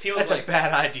it feels that's like a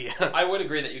bad idea. I would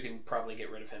agree that you can probably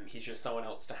get rid of him. He's just someone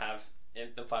else to have in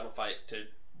the final fight to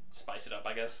spice it up,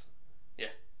 I guess. Yeah.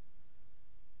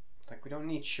 Like we don't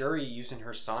need Shuri using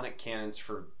her sonic cannons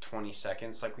for 20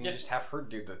 seconds. Like we can just have her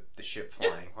do the ship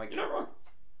flying. Yeah. Like you're not wrong.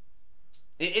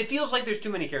 It feels like there's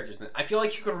too many characters in it. I feel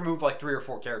like you could remove like 3 or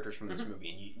 4 characters from this movie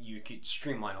and you could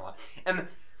streamline a lot. And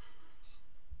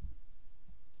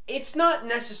it's not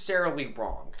necessarily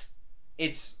wrong.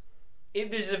 This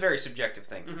is a very subjective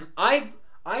thing. Mm-hmm.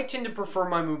 I tend to prefer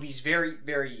my movies very,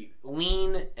 very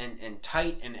lean and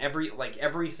tight and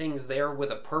everything's there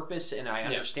with a purpose and I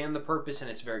understand the purpose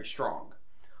and it's very strong.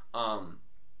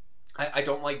 I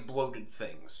don't like bloated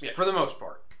things for the most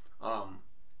part.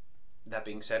 That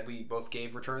being said, we both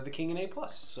gave Return of the King an A+.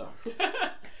 So,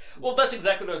 well, that's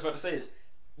exactly what I was about to say. Is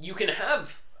you can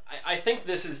have. I think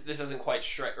this isn't quite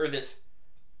strike, or this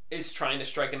is trying to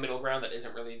strike a middle ground that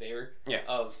isn't really there. Yeah.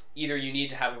 Of either you need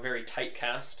to have a very tight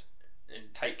cast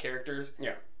and tight characters.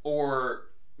 Yeah. Or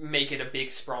make it a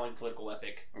big sprawling political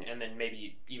epic, and then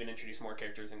maybe even introduce more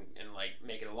characters and like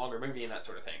make it a longer movie and that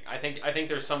sort of thing. I think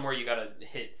there's somewhere you gotta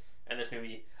hit. And this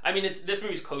movie, I mean, this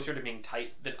movie's closer to being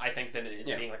tight than it is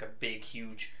being like a big,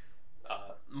 huge,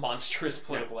 monstrous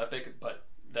political epic. But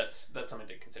that's something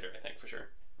to consider, I think, for sure.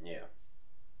 Yeah.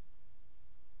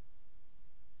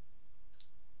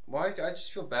 Well, I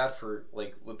just feel bad for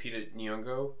like Lupita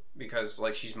Nyong'o because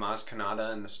like she's Maz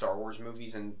Kanata in the Star Wars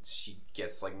movies and she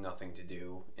gets like nothing to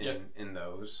do in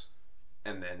those,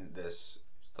 and then this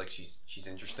like she's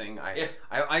interesting.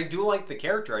 I do like the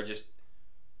character.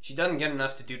 She doesn't get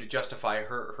enough to do to justify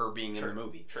her being in the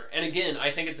movie. Sure. And again, I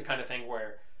think it's the kind of thing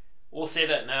where we'll say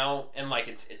that now, and like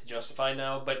it's justified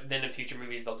now. But then in future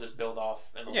movies, they'll just build off,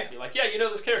 and they'll just be like, yeah, you know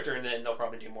this character, and then they'll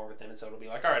probably do more with him, and so it'll be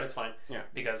like, all right, it's fine,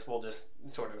 because we'll just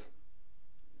sort of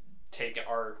take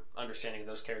our understanding of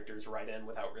those characters right in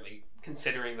without really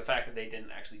considering the fact that they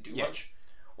didn't actually do much.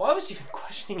 Well, I was even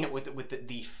questioning it with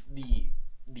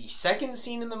the second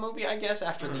scene in the movie, I guess,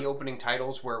 after the opening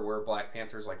titles, where Black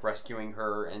Panther's like rescuing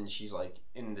her, and she's like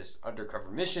in this undercover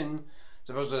mission,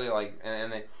 supposedly, like,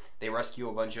 and they rescue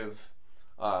a bunch of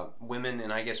women,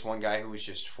 and I guess one guy who was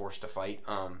just forced to fight.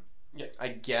 I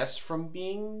guess from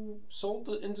being sold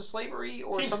into slavery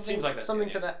or something. Seems like that something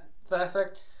too, to that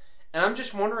effect. And I'm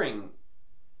just wondering.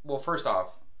 Well, first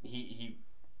off, he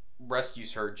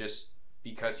rescues her just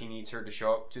because he needs her to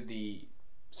show up to the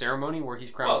ceremony where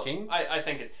he's crowned king. I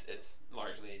think it's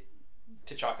largely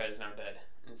T'Chaka is now dead,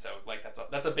 and so like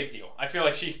that's a big deal. I feel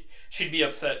like she'd be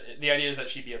upset. The idea is that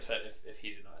she'd be upset if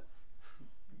he did not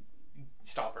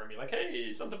stop her and be like,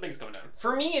 hey, something big's going down.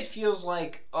 For me, it feels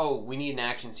like, we need an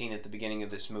action scene at the beginning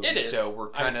of this movie. It is. So we're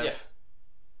kind of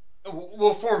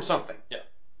we'll form something. Yeah.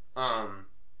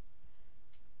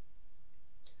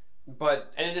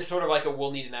 But and it is sort of like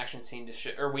we'll need an action scene to show,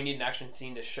 or we need an action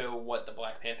scene to show what the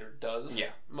Black Panther does.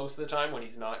 Yeah. Most of the time when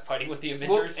he's not fighting with the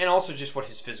Avengers, and also just what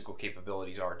his physical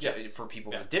capabilities are for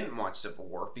people that didn't watch Civil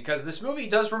War, because this movie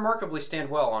does remarkably stand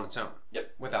well on its own.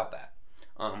 Yep. Without that,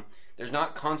 there's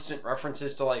not constant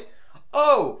references to like,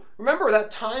 remember that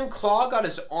time Claw got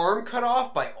his arm cut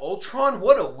off by Ultron?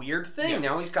 What a weird thing. Yeah.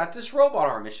 Now he's got this robot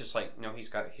arm. It's just like, no, he's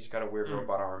got a weird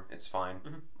robot arm. It's fine.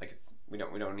 Mm-hmm. Like we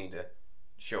don't need to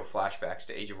show flashbacks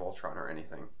to Age of Ultron or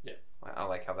anything. Yeah, I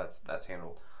like how that's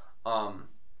handled. I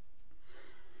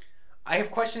have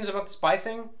questions about the spy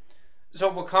thing. So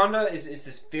Wakanda is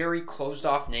this very closed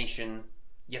off nation,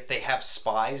 yet they have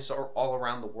spies all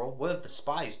around the world. What do the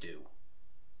spies do?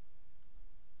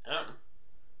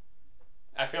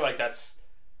 I feel like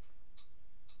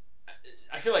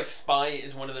spy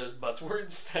is one of those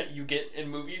buzzwords that you get in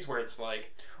movies where it's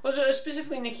like, well, so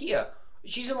specifically Nakia.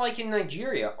 She's in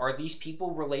Nigeria. Are these people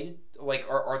related? Like,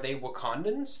 are they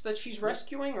Wakandans that she's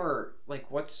rescuing, or like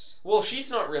what's? Well,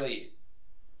 she's not really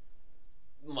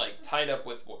like tied up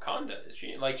with Wakanda, is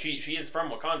she? Like, she is from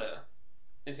Wakanda.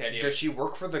 Is the idea? Does she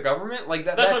work for the government? Like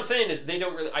that? That's what I'm saying. Is they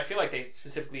don't really. I feel like they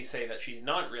specifically say that she's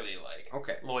not really like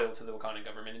loyal to the Wakandan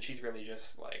government, and she's really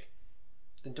just like.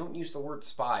 Then don't use the word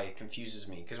spy. It confuses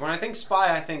me. Because when I think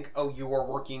spy, I think, you are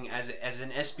working as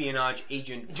an espionage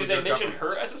agent for Do they mention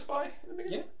her as a spy in the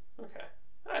beginning? Yeah. Okay.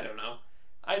 I don't know.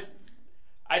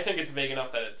 I think it's vague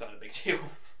enough that it's not a big deal.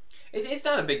 It's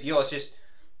not a big deal. It's just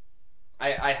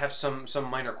I have some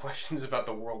minor questions about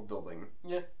the world building.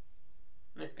 Yeah.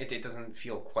 It doesn't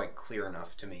feel quite clear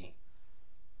enough to me.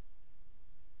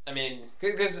 I mean...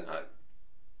 Because...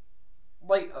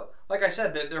 Like I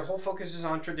said, their whole focus is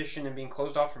on tradition and being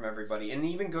closed off from everybody, and it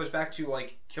even goes back to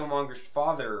like Killmonger's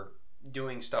father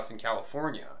doing stuff in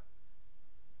California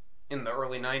in the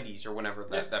early '90s or whenever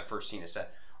that first scene is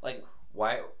set. Like,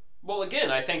 why? Well, again,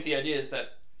 I think the idea is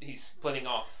that he's splitting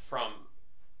off from.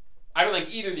 I don't think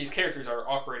either of these characters are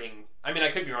operating. I mean, I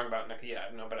could be wrong about Nakia, I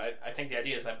don't know, but I think the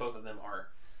idea is that both of them are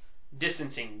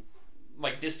distance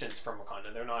from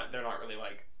Wakanda. They're not really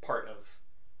like part of.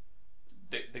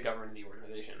 The government and the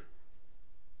organization.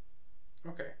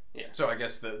 Okay. Yeah. So I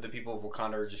guess the people of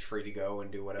Wakanda are just free to go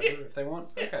and do whatever if they want?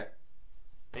 Yeah. Okay.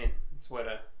 I mean, it's what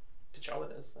T'Challa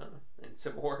does, I don't know, in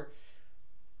Civil War.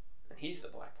 And he's the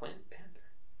Black Panther.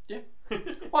 Yeah.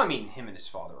 Well, I mean, him and his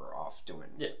father are off doing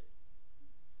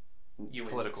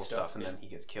political stuff, and then he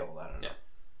gets killed. I don't know.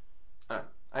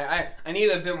 Yeah. I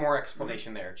need a bit more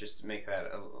explanation there just to make that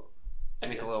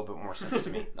make a little bit more sense to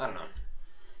me. I don't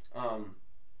know.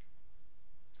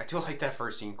 I do like that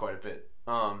first scene quite a bit.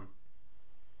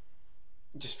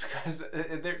 Just because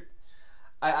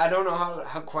I don't know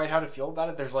how to feel about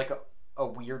it. There's like a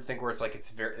weird thing where it's like it's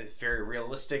very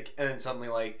realistic, and then suddenly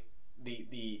like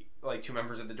the like two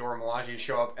members of the Dora Milaje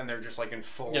show up and they're just like in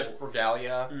full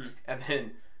regalia, and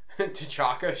then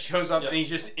T'Chaka shows up and he's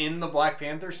just in the Black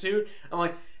Panther suit. I'm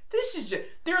like, this is just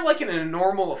they're like in a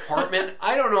normal apartment.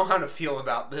 I don't know how to feel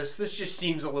about this. This just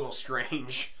seems a little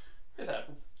strange. It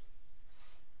happens.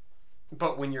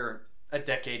 But when you're a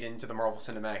decade into the Marvel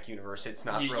Cinematic Universe, it's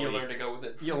not really... You learn to go with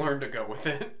it. You learn to go with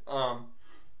it. I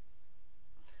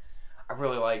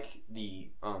really like the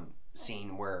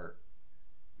scene where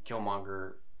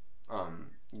Killmonger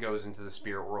goes into the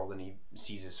spirit world and he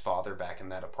sees his father back in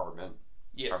that apartment.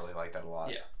 Yes. I really like that a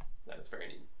lot. Yeah, that is very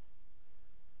neat.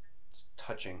 It's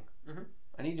touching. Mm-hmm.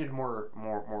 I needed more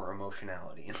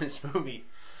emotionality in this movie.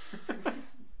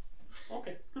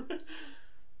 Okay.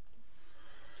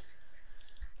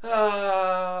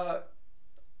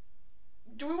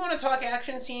 talk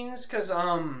action scenes? Because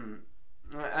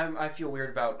I feel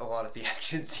weird about a lot of the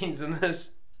action scenes in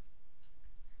this.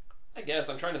 I guess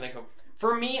I'm trying to think of.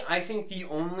 For me, I think the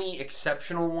only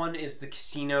exceptional one is the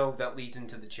casino that leads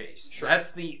into the chase. Sure.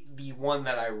 That's the one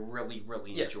that I really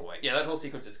enjoy. Yeah, that whole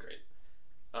sequence is great.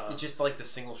 It's just like the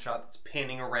single shot that's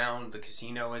panning around the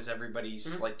casino as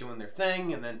everybody's like doing their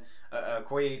thing, and then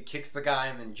Okoye kicks the guy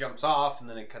and then jumps off, and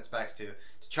then it cuts back to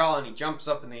T'Challa and he jumps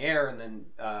up in the air, and then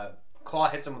Claw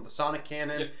hits him with the sonic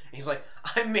cannon. Yep. And he's like,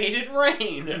 "I made it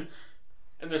rain!" Yeah.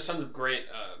 And there's tons of great.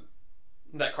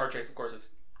 That car chase, of course, has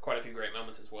quite a few great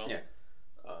moments as well. Yeah.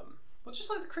 Well,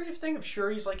 just like the creative thing of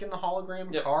Shuri's like in the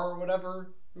hologram car or whatever.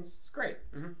 It's great.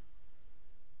 Mm-hmm.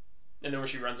 And then when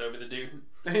she runs over the dude,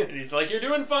 and he's like, "You're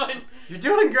doing fine. You're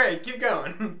doing great. Keep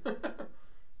going."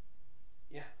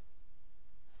 Yeah.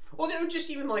 Well,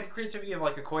 just even like the creativity of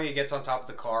like Okoye gets on top of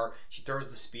the car, she throws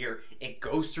the spear, it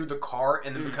goes through the car,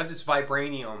 and then because it's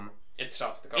vibranium, it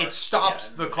stops the car. It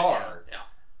stops the car. Yeah.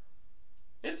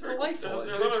 It's delightful.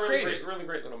 There's It's really creative. really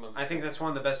great little moments. I think that's one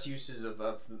of the best uses of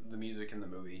the music in the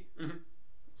movie. Mm-hmm.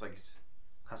 It's like it's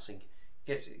constantly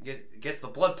gets the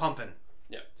blood pumping.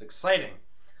 Yeah. It's exciting.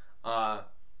 I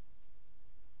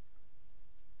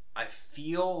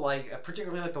feel like,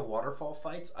 particularly like the waterfall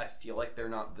fights, I feel like they're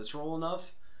not visceral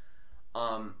enough.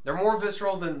 They're more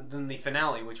visceral than the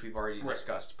finale, which we've already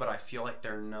discussed, but I feel like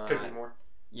they're not. Could be more.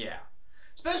 Yeah.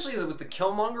 Especially with the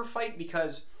Killmonger fight,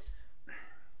 because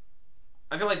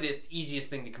I feel like the easiest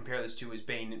thing to compare this to is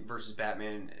Bane versus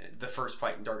Batman, the first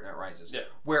fight in Dark Knight Rises. Yeah.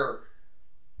 Where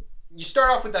you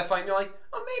start off with that fight and you're like,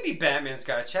 oh, maybe Batman's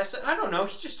got a chest. I don't know.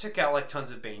 He just took out like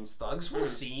tons of Bane's thugs. We'll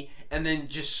see. And then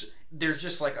there's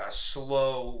just like a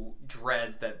slow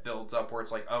dread that builds up where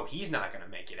it's like, oh, he's not going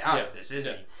to make it out of this, is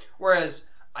he? Whereas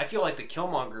I feel like the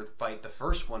Killmonger fight, the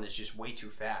first one, is just way too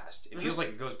fast. It feels like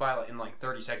it goes by in like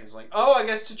 30 seconds. Like, oh, I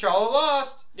guess T'Challa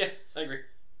lost. Yeah, I agree.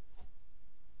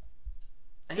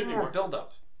 I need more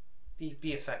build-up.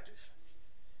 Be effective.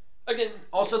 Again,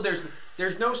 also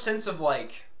there's no sense of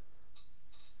like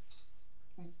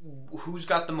who's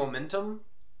got the momentum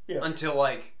until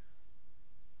like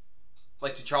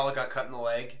T'Challa got cut in the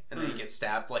leg and then he gets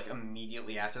stabbed like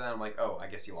immediately after that. I'm like, oh, I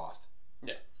guess he lost.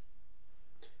 Yeah.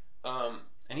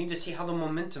 I need to see how the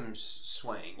momentum's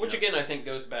swaying. Which again I think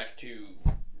goes back to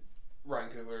Ryan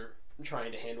Coogler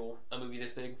trying to handle a movie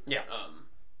this big. Yeah.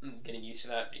 Getting used to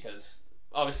that because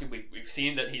obviously we've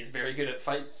seen that he's very good at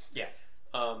fights. Yeah.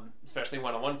 Especially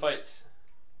one-on-one fights.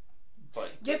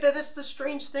 But yeah, that's the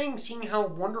strange thing, seeing how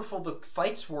wonderful the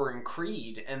fights were in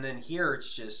Creed, and then here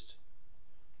it's just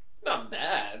not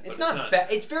bad. It's not bad.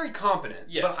 It's very competent.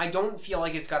 Yes. But I don't feel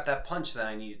like it's got that punch that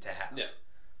I need it to have. Yeah.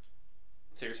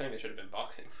 So you're saying they should have been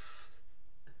boxing?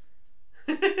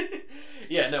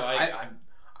 Yeah, no,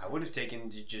 I would have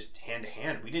taken just hand to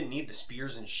hand. We didn't need the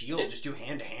spears and shield. Just do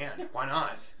hand to hand. Why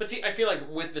not? But see, I feel like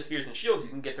with the spears and shields, you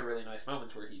can get the really nice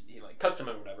moments where he like cuts him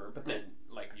or whatever. But then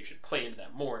like you should play into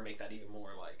that more and make that even more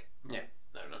like I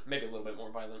don't know, maybe a little bit more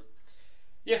violent.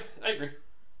 Yeah, I agree.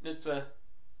 It's Well,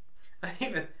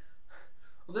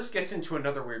 this gets into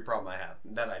another weird problem I have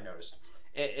that I noticed.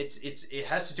 It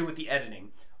has to do with the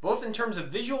editing, both in terms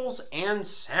of visuals and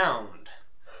sound.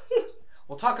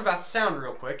 We'll talk about sound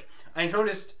real quick. I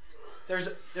noticed there's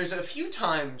a few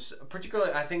times,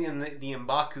 particularly I think in the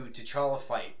M'Baku T'Challa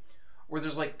fight, where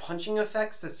there's like punching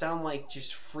effects that sound like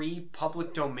just free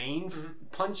public domain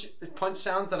punch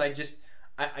sounds that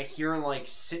I hear in like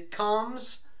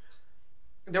sitcoms.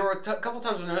 There were a couple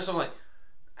times when I noticed, I'm like,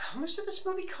 how much did this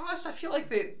movie cost? I feel like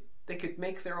they could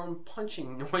make their own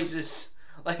punching noises.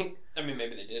 Like, I mean,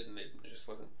 maybe they did, and they just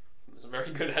wasn't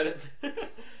very good at it.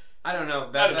 I don't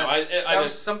know. That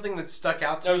was something that stuck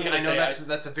out to me, and I know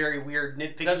that's a very weird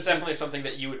nitpicky. That's definitely something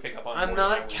that you would pick up on. I'm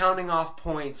not counting off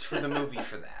points for the movie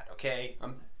for that. Okay,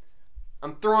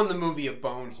 I'm throwing the movie a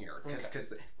bone here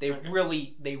because they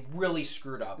really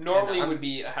screwed up. Normally, it would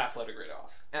be a half letter grade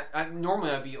off.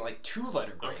 Normally, I'd be like 2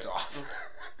 letter grades off.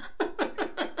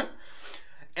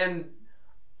 And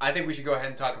I think we should go ahead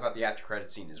and talk about the after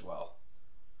credit scene as well.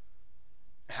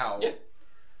 How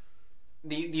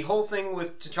the whole thing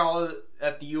with T'Challa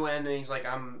at the UN, and he's like,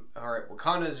 "I'm all right.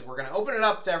 Wakanda's. We're gonna open it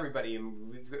up to everybody,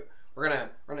 and we're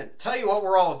gonna tell you what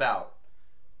we're all about."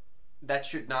 That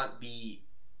should not be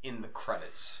in the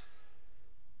credits.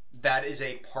 That is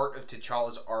a part of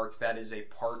T'Challa's arc. That is a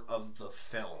part of the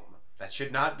film. That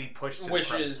should not be pushed to Which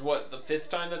the credits. is what, the 5th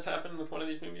time that's happened with one of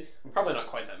these movies? Probably not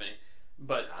quite that many.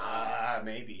 But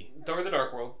maybe. Thor: The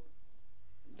Dark World,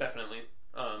 definitely.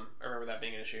 I remember that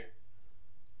being an issue.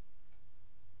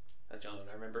 That's the only one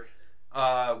I remember.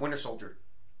 Winter Soldier,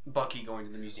 Bucky going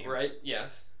to the museum. Right?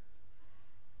 Yes.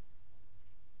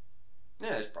 Yeah,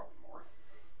 there's probably more.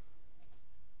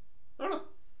 I don't know.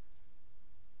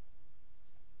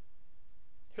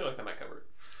 I feel like that might cover it.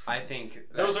 I think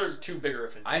those are two bigger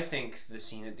offenses. I think the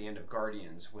scene at the end of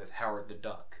Guardians with Howard the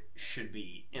Duck should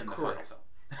be in the final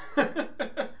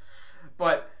film.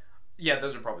 But yeah,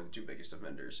 those are probably the two biggest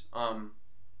offenders.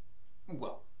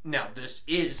 Well, now this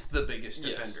is the biggest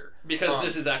offender because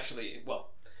this is actually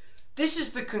this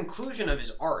is the conclusion of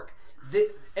his arc.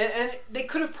 And they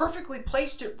could have perfectly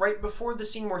placed it right before the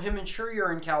scene where him and Shuri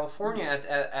are in California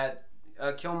at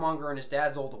Killmonger and his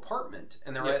dad's old apartment,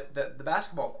 and they're at the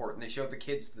basketball court, and they showed the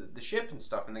kids the ship and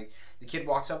stuff, and the kid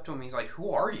walks up to him, and he's like,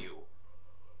 "Who are you?"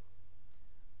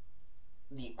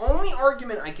 The only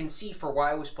argument I can see for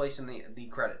why it was placed in the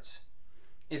credits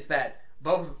is that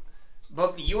both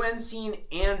the UN scene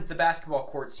and the basketball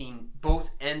court scene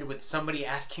both end with somebody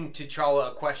asking T'Challa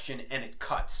a question, and it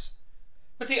cuts.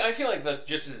 But see, I feel like that's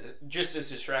just as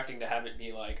distracting to have it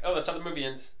be like, oh, that's how the movie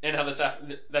ends, and how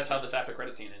that's how this after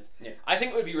credit scene ends. Yeah. I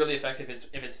think it would be really effective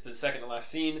if it's the second to last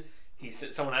scene.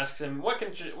 Someone asks him, what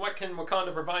can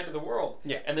Wakanda provide to the world?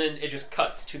 Yeah. And then it just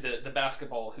cuts to the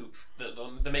basketball hoop,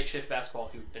 the makeshift basketball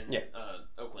hoop in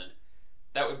Oakland.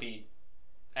 That would be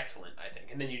excellent, I think.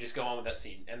 And then you just go on with that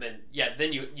scene, and then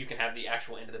you can have the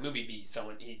actual end of the movie be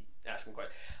someone asking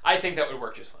questions. I think that would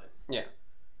work just fine. Yeah.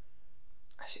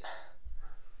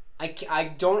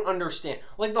 I don't understand.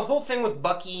 Like, the whole thing with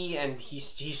Bucky and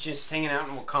he's just hanging out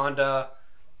in Wakanda,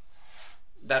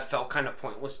 that felt kind of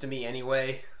pointless to me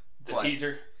anyway. It's a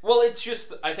teaser. Well,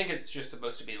 I think it's just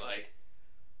supposed to be like,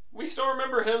 we still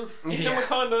remember him. He's in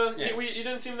Wakanda. Yeah. You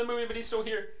didn't see him in the movie, but he's still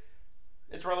here.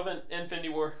 It's relevant. Infinity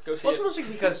War. Go see it. It's mostly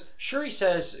because Shuri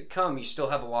says, come, you still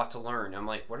have a lot to learn. I'm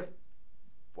like,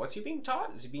 what's he being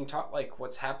taught? Is he being taught, like,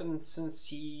 what's happened since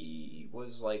he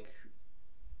was, like,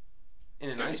 in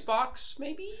an icebox,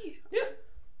 maybe? Yeah.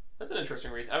 That's an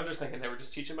interesting read. I was just thinking they were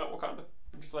just teaching about Wakanda.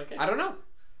 I'm just like, hey, I don't know.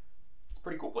 It's a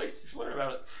pretty cool place. You should learn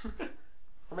about it.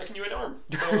 We're making you an arm.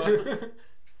 So,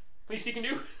 least you can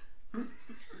do.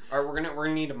 All right, we're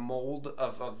gonna need a mold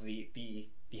of the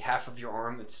half of your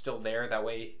arm that's still there. That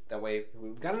way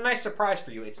we've got a nice surprise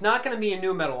for you. It's not gonna be a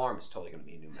new metal arm. It's totally gonna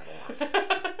be a new metal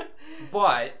arm.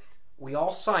 But we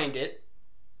all signed it.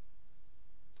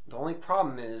 The only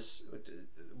problem is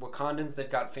Wakandans, they've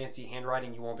got fancy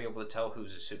handwriting. You won't be able to tell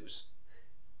whose is whose.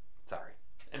 Sorry.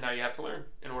 And now you have to learn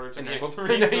in order to be able to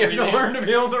read. You have to learn to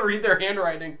be able to read their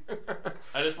handwriting.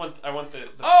 I want the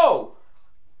Oh!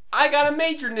 I got a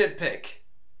major nitpick.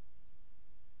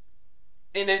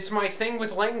 And it's my thing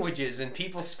with languages and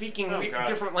people speaking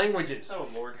different languages. Oh,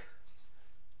 Lord.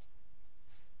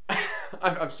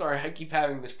 I'm sorry, I keep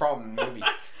having this problem in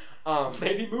movies.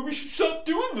 Maybe movies should stop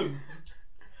doing them.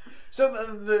 So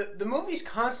the movie's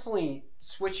constantly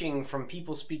switching from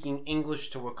people speaking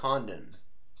English to Wakandan.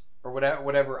 Or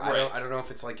whatever. Right. I don't know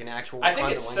if it's like an actual Wakanda I think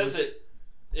it language. says it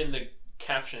in the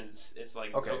captions. It's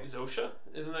like Zosha,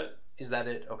 isn't it? Is that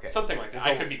it? Okay. Something like that.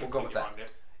 I could be completely wrong there.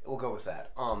 We'll go with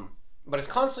that. But it's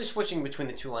constantly switching between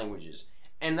the two languages.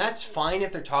 And that's fine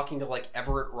if they're talking to like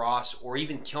Everett Ross or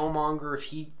even Killmonger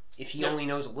if he only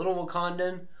knows a little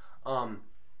Wakandan.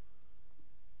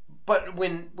 But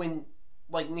when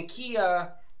like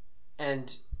Nakia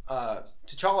and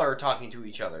T'Challa are talking to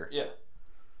each other. Yeah.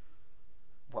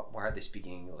 Why are they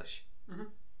speaking English? Mm-hmm.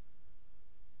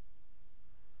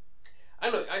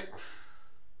 I don't know.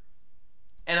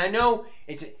 And I know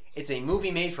it's a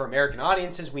movie made for American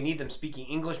audiences. We need them speaking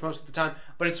English most of the time.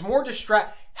 But it's more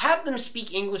have them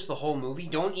speak English the whole movie.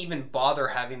 Don't even bother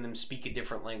having them speak a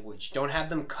different language. Don't have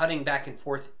them cutting back and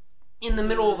forth in the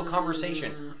middle of a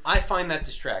conversation. I find that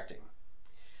distracting.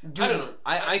 I don't know.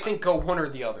 I think go one or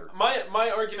the other. My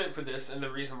argument for this, and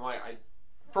the reason why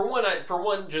for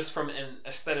one, just from an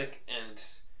aesthetic and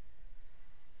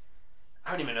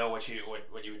I don't even know what you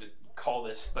would call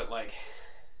this, but like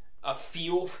a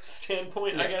feel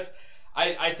standpoint, I guess.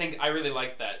 I think I really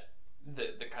like that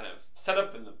the kind of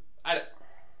setup and I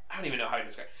don't even know how to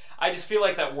describe it. I just feel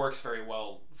like that works very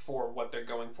well for what they're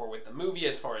going for with the movie,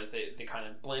 as far as the kind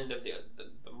of blend of the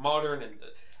modern and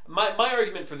my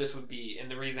argument for this would be,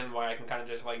 and the reason why I can kind of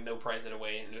just like no prize it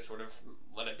away and just sort of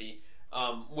let it be,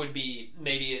 would be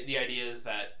maybe the idea is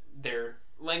that their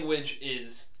language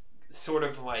is sort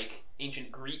of like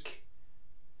ancient Greek,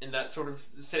 in that sort of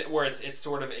where it's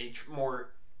sort of a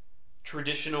more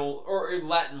traditional, or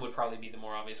Latin would probably be the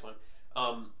more obvious one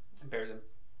comparison.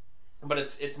 But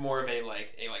it's more of a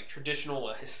traditional,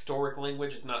 a historic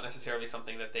language. It's not necessarily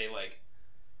something that they like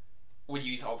would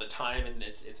use all the time, and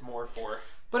it's more for.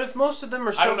 But if most of them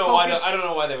are so I don't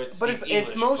know why they would. But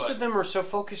if most of them are so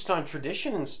focused on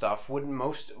tradition and stuff,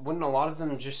 wouldn't a lot of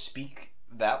them just speak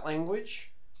that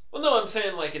language? Well, no, I'm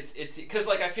saying like it's because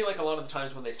like I feel like a lot of the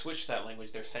times when they switch that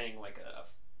language, they're saying like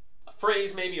a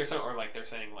phrase maybe or something, or like they're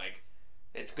saying like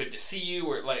it's good to see you,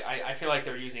 or like I feel like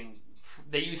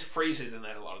they use phrases in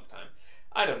that a lot of the time.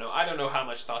 I don't know how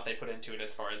much thought they put into it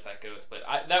as far as that goes, but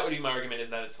that would be my argument, is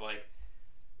that it's like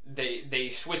they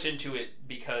switch into it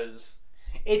because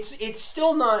it's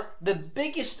still not the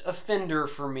biggest offender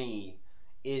for me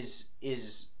is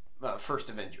First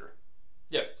Avenger.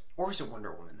 Yeah. Or is it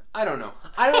Wonder Woman? I don't know.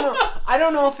 I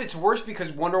don't know if it's worse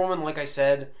because Wonder Woman, like I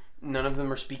said, none of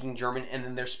them are speaking German, and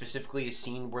then there's specifically a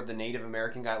scene where the Native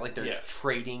American guy, like they're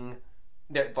trading.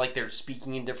 They're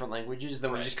speaking in different languages.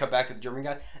 Then we just cut back to the German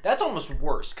guy. That's almost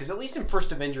worse because at least in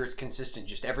First Avenger it's consistent.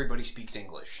 Just everybody speaks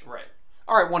English. Right.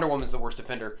 All right, Wonder Woman's the worst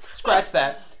offender. Scratch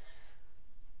that.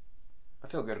 I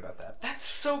feel good about that. That's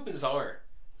so bizarre.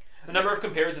 The number of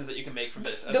comparisons that you can make from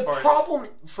this. The problem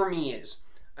for me is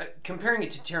comparing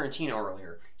it to Tarantino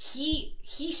earlier. He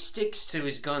sticks to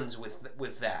his guns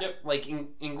with that. Yep. Like in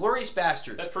Inglourious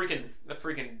Basterds. The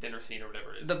freaking dinner scene or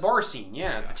whatever it is. The bar scene,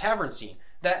 yeah. The tavern scene.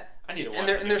 That I need to watch.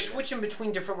 And they're switching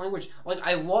between different languages. Like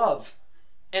I love,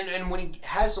 and when he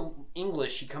has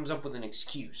English, he comes up with an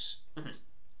excuse.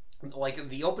 Mm-hmm. Like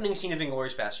the opening scene of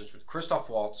Inglourious Basterds with Christoph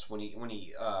Waltz when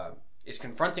he is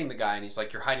confronting the guy and he's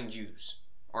like, "You're hiding Jews,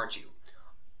 aren't you?"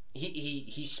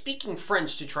 He's speaking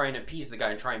French to try and appease the guy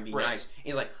and try and be nice.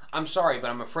 He's like, "I'm sorry, but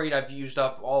I'm afraid I've used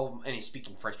up all of," and he's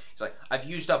speaking French. He's like, "I've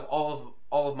used up all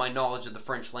of my knowledge of the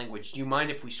French language. Do you mind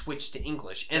if we switch to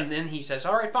English?" And then he says,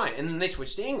 "All right, fine." And then they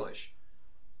switch to English.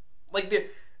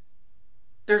 Like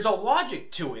there's a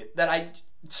logic to it that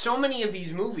so many of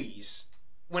these movies,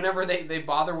 whenever they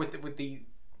bother with the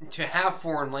to have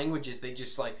foreign languages, they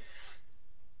just like,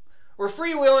 we're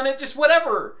freewheeling it, just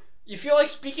whatever. You feel like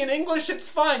speaking English, it's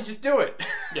fine, just do it.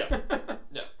 Yeah.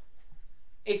 Yeah.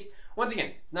 It's once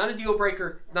again, it's not a deal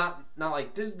breaker, not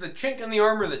like this is the chink in the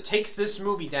armor that takes this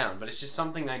movie down, but it's just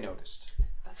something I noticed.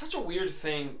 That's such a weird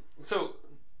thing. So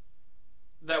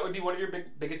that would be one of your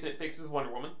biggest nitpicks with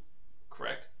Wonder Woman,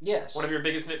 correct? Yes. One of your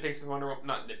biggest nitpicks with Wonder Woman,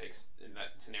 not nitpicks in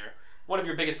that scenario. One of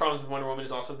your biggest problems with Wonder Woman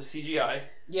is also the CGI.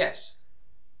 Yes.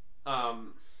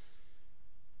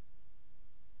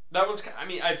 That one's. I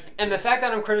mean, and the fact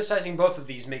that I'm criticizing both of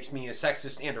these makes me a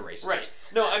sexist and a racist. Right.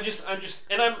 No, I'm just,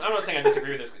 and I'm not saying I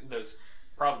disagree with those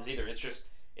problems either. It's just,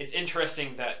 it's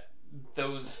interesting that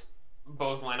those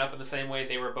both line up in the same way.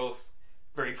 They were both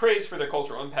very praised for their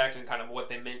cultural impact and kind of what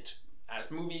they meant as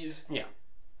movies. Yeah.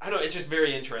 I don't know. It's just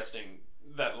very interesting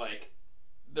that like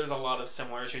there's a lot of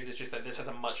similar issues. It's just that this has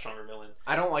a much stronger villain.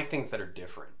 I don't like things that are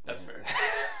different. That's fair.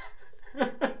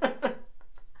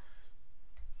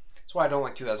 That's why I don't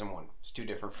like 2001. It's too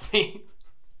different for me.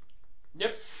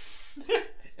 Yep.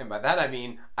 And by that I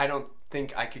mean I don't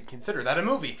think I could consider that a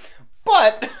movie.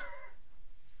 But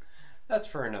that's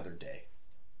for another day.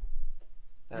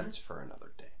 That's for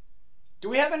another day. Do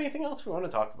we have anything else we want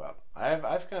to talk about?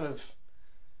 I've kind of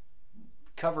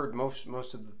covered most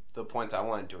of the points I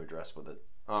wanted to address with it.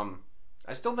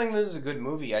 I still think this is a good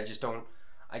movie. I just don't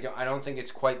think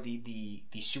it's quite the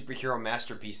superhero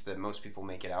masterpiece that most people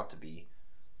make it out to be.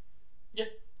 Yeah.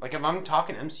 Like if I'm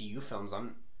talking MCU films,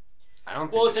 I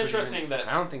don't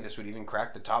think this would even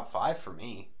crack the top 5 for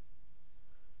me.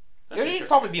 It'd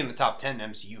probably be in the top 10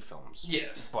 MCU films.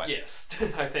 Yes. But yes.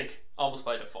 I think almost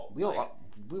by default. We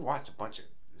watch a bunch of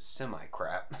semi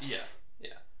crap. Yeah.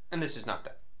 Yeah. And this is not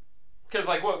that. Because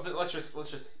like, well, let's just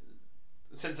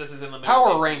since this is in the middle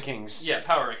power rankings. Yeah,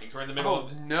 power rankings. We're in the middle.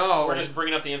 Oh no! We're just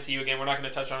bringing up the MCU again. We're not going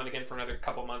to touch on it again for another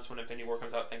couple months when Infinity War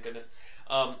comes out. Thank goodness.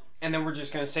 And then we're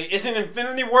just going to say, isn't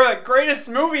Infinity War the greatest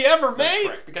movie ever made? That's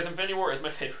correct, because Infinity War is my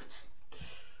favorite.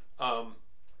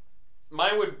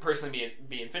 Mine would personally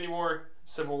be Infinity War,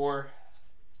 Civil War.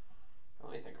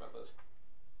 Let me think about this.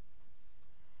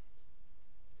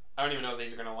 I don't even know if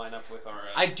these are going to line up with our.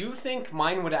 I do think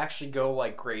mine would actually go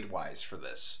like grade wise for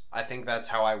this. I think that's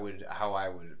how I would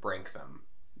rank them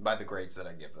by the grades that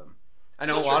I give them. I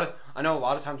know a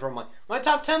lot of times where I'm like, my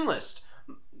top 10 list.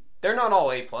 They're not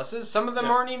all A pluses. Some of them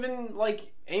aren't even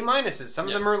like A minuses. Some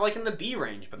of them are like in the B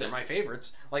range, but they're my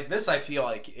favorites. Like this, I feel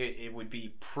like it would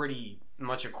be pretty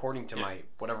much according to my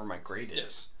whatever my grade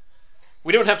is.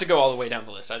 We don't have to go all the way down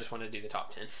the list. I just want to do the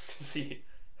top 10 to see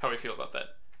how we feel about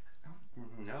that.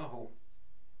 No.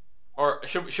 Or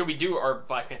should we do our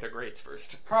Black Panther grades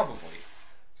first? Probably.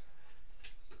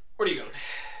 Where are you going?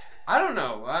 I don't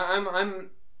know.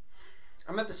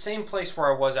 I'm at the same place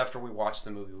where I was after we watched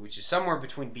the movie, which is somewhere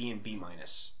between B and B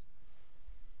minus.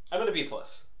 I'm going to B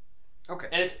plus. Okay.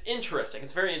 And it's interesting.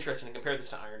 It's very interesting to compare this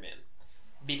to Iron Man.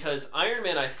 Because Iron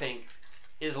Man, I think,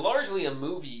 is largely a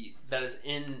movie that is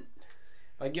in...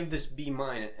 I give this B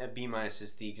minus. B minus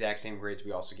is the exact same grades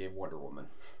we also gave Wonder Woman.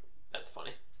 That's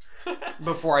funny.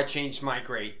 Before I changed my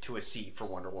grade to a C for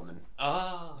Wonder Woman.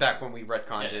 Oh. Back when we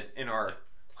retconned it in our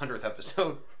 100th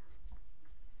episode.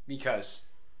 Because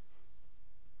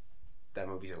that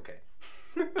movie's okay.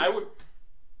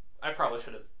 I probably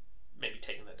should have maybe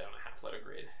taken that down a half letter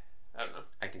grade. I don't know.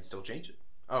 I can still change it.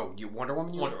 Oh, you Wonder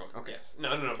Woman? Wonder Woman. Okay. Yes.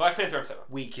 No. Black Panther, I'm 7.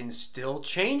 We can still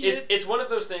change it. It's one of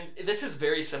those things. This is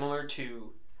very similar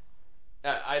to.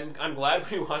 I'm glad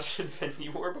we watched Infinity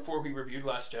War before we reviewed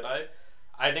Last Jedi.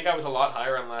 I think I was a lot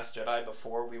higher on Last Jedi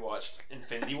before we watched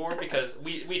Infinity War because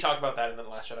we talked about that in the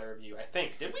Last Jedi review. I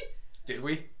think did we? Did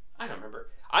we? I don't remember.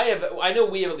 I know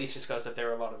we have at least discussed that there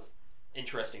are a lot of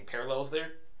interesting parallels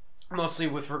there. Mostly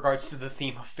with regards to the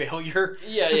theme of failure.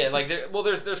 Yeah. Like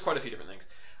there's quite a few different things.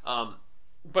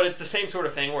 But it's the same sort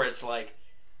of thing where it's like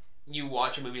you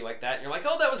watch a movie like that and you're like,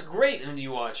 oh, that was great, and then you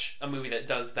watch a movie that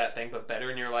does that thing but better,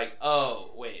 and you're like,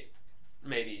 oh, wait,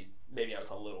 maybe I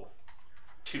was a little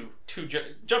too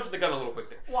jumping the gun a little quick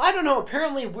there. Well, I don't know.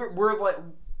 Apparently,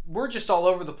 we're just all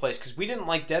over the place because we didn't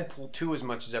like Deadpool 2 as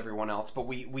much as everyone else, but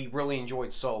we really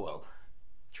enjoyed Solo.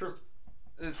 True.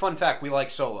 Fun fact: we like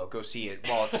Solo. Go see it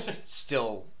while it's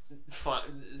still fun.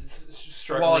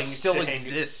 Struggling. While it still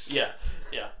exists. Yeah.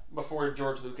 Before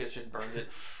George Lucas just burned it.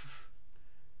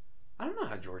 I don't know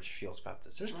how George feels about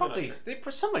this. There's probably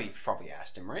somebody probably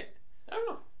asked him, right? I don't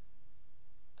know.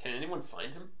 Can anyone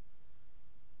find him?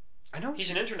 I know he's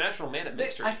an international man of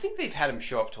mystery. I think they've had him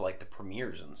show up to like the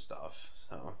premieres and stuff.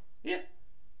 So yeah,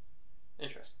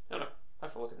 interesting. I don't know. I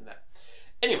have to look into that.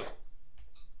 Anyway,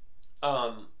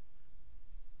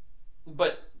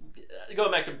 but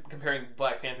going back to comparing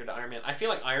Black Panther to Iron Man, I feel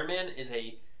like Iron Man is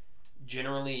a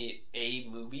generally a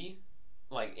movie,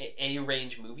 like a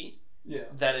range movie. Yeah.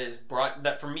 That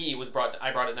for me I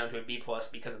brought it down to a B plus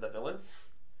because of the villain.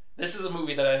 This is a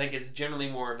movie that I think is generally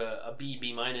more of a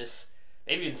B minus,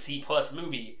 maybe even C plus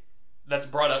movie that's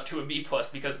brought up to a B plus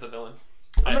because of the villain.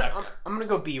 I'm gonna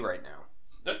go B right now.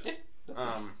 Yeah,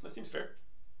 that seems fair.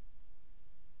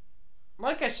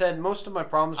 Like I said, most of my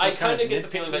problems. I kind of get the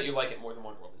feeling that you like it more than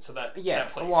Wonder Woman, so that that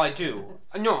plays. Well, I do.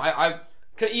 No, I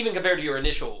even compared to your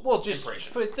initial. Well, just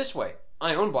put it this way: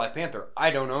 I own Black Panther.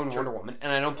 I don't own Wonder Woman,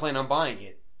 and I don't plan on buying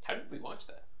it. How did we watch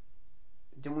that?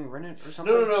 Didn't we rent it or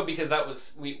something? No, because that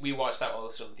was we watched that while it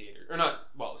was still in theaters, or not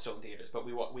while it was still in theaters, but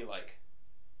we like.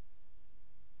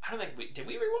 I don't think did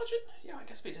we rewatch it? Yeah, I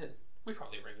guess we did. We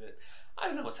probably rented it. I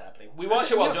don't know what's happening. We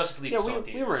watched it while Justice League was still in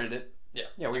theaters. We rented it.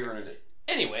 Yeah, we rented it.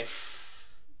 Anyway,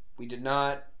 we did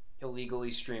not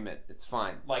illegally stream it. It's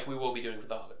fine. Like we will be doing for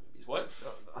the Hobbit movies. What?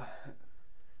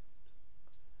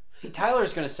 See,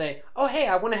 Tyler's gonna say, "Oh, hey,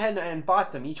 I went ahead and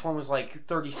bought them. Each one was like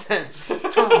 30 cents to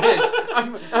rent."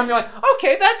 I'm like,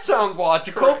 "Okay, that sounds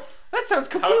logical. Correct. That sounds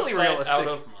completely realistic." Out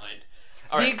of mind.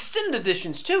 The extended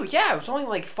editions too. Yeah, it was only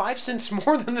like 5 cents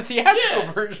more than the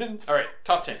theatrical versions. All right,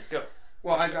 top 10, go.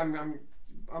 Well, I'm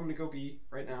gonna go B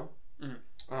right now.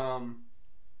 Mm-hmm.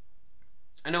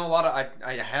 I know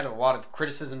I had a lot of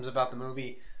criticisms about the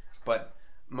movie, but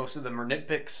most of them are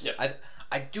nitpicks. Yep.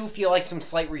 I do feel like some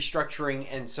slight restructuring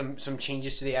and some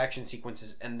changes to the action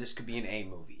sequences, and this could be an A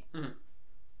movie. Mm-hmm.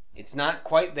 It's not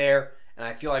quite there, and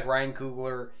I feel like Ryan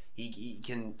Coogler, he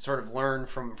can sort of learn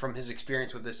from his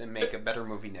experience with this and make a better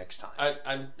movie next time.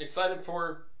 I'm excited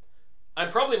for... I'm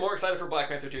probably more excited for Black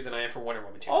Panther 2 than I am for Wonder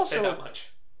Woman 2. Also, I'll say that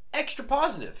much. Extra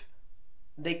positive.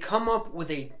 They come up with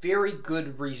a very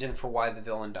good reason for why the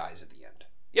villain dies at the end.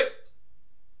 Yep.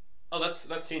 Oh, that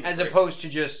seems as great. Opposed to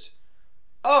just,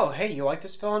 oh, hey, you like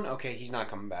this villain? Okay, he's not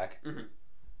coming back. Mm-hmm.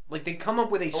 Like, they come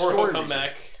up with a story. Or he'll come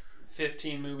back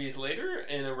 15 movies later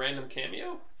in a random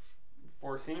cameo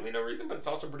for seemingly no reason, but it's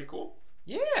also pretty cool.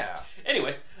 Yeah.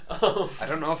 Anyway. I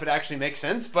don't know if it actually makes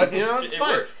sense, but, it's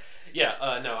fine. Works.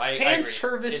 Yeah, no, I Fan agree.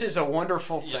 service is a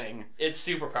wonderful thing. It's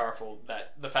super powerful,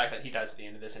 that the fact that he dies at the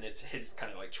end of this, and it's his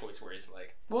kind of like choice where he's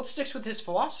like... Well, it sticks with his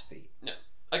philosophy. No.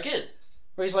 Again...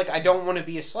 Where he's like, I don't want to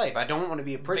be a slave. I don't want to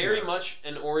be a prisoner. Very much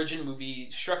an origin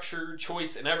movie, structure,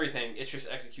 choice, and everything. It's just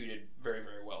executed very,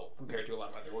 very well compared to a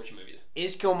lot of other origin movies.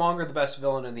 Is Killmonger the best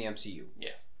villain in the MCU?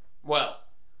 Yes. Well...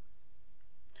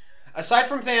 Aside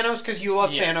from Thanos, because you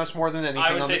love Thanos more than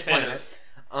anything on this planet.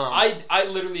 I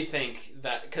literally think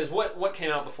that... Because what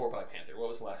came out before Black Panther? What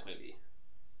was the last movie?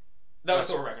 That was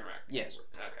Thor Ragnarok. Yes.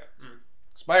 Okay. Mm.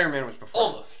 Spider-Man was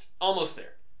before. Almost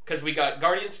there. Because we got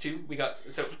Guardians 2,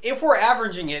 if we're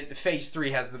averaging it, Phase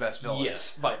 3 has the best villains.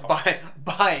 Yes, by far.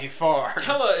 By far.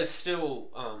 Hela is still...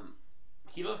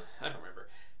 Hela? I don't remember.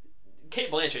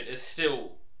 Cate Blanchett is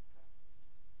still...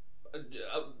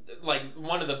 like,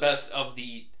 one of the best of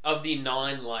the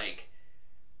non, like...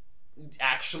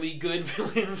 actually good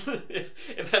villains,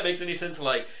 if that makes any sense.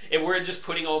 Like, if we're just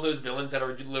putting all those villains that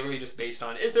are literally just based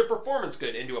on is their performance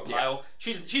good into a pile,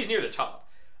 she's near the top.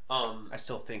 I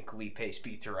still think Lee Pace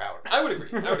beats her out. I would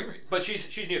agree. But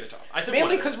she's near the top. I said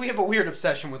mainly because we have a weird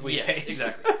obsession with Lee Pace.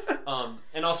 Exactly.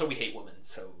 And also we hate women,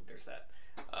 so there's that.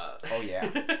 Oh yeah.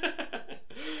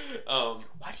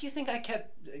 Why do you think I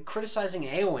kept criticizing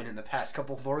Eowyn in the past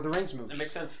couple of Lord of the Rings movies? It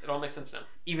makes sense. It all makes sense now.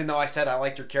 Even though I said I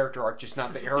liked her character arc, just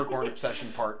not the Aragorn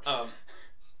obsession part.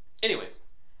 Anyway,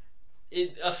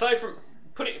 aside from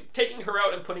taking her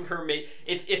out and putting her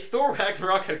if Thor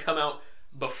Ragnarok had come out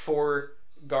before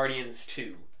Guardians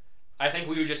 2, I think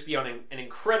we would just be on an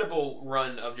incredible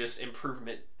run of just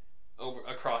improvement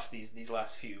across these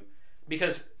last few.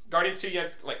 Because Guardians 2, you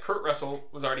had, like, Kurt Russell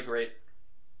was already great.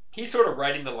 He's sort of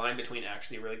riding the line between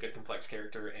actually a really good complex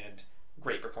character and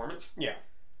great performance. Yeah.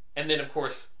 And then, of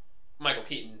course, Michael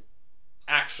Keaton,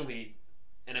 actually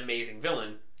an amazing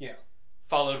villain. Yeah.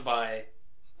 Followed by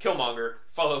Killmonger,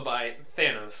 followed by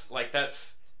Thanos. Like,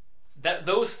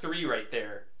 those three right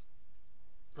there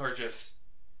are just,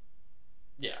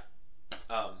 yeah.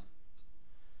 I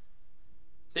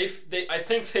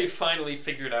think they finally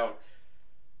figured out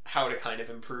how to kind of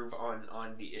improve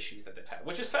on the issues that they've had,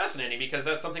 which is fascinating because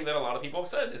that's something that a lot of people have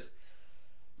said is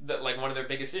that, like, one of their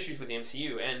biggest issues with the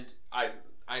MCU, and I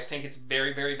think it's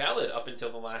very, very valid up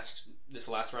until this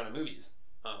last round of movies.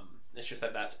 It's just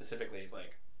that specifically,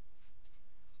 like,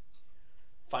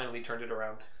 finally turned it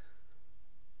around.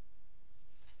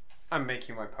 I'm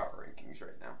making my power rankings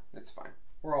right now. It's fine.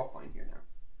 We're all fine here now.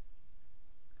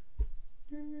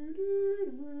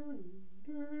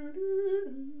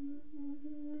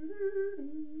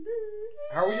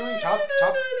 How are we doing? Top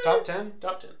 10?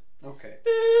 Top 10. Okay.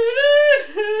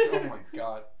 Oh my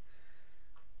god.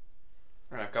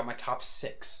 Alright, I've got my top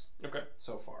 6. Okay.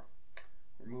 So far.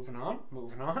 We're moving on.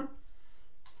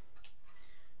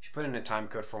 Should put in a time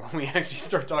code for when we actually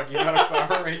start talking about our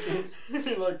power rankings.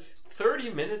 Like 30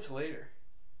 minutes later.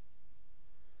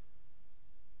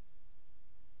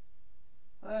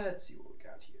 Let's see what we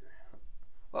got here.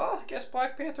 Well, I guess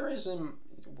Black Panther is in...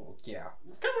 Well, yeah.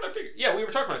 It's kind of what I figured. Yeah, we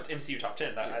were talking about MCU top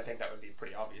 10. I think that would be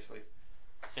pretty obviously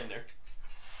in there.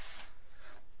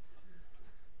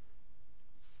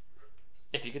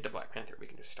 If you get to Black Panther, we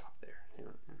can just stop there.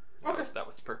 Okay. That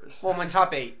was the purpose. Well, my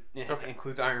top 8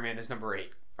 includes Iron Man as number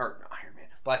 8. Or, not Iron Man.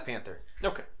 Black Panther.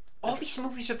 Okay. All these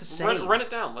movies are the same. Run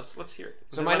it down. Let's hear it.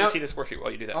 So let me see this worksheet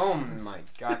while you do that. Oh my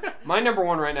god. My number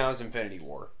 1 right now is Infinity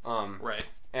War. Right.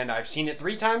 And I've seen it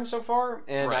 3 times so far,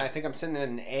 and right. I think I'm sitting at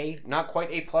an A, not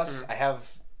quite A+. Mm-hmm. I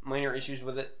have minor issues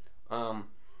with it. 2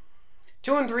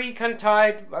 and 3 kind of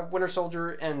tied. Winter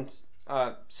Soldier and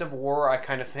Civil War, I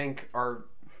kind of think, are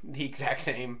the exact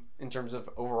same in terms of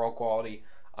overall quality.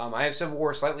 I have Civil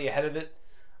War slightly ahead of it.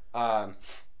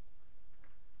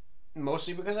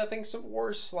 Mostly because I think Civil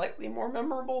War is slightly more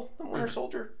memorable than Winter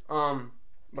Soldier.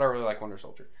 But I really like Winter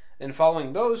Soldier. Then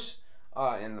following those,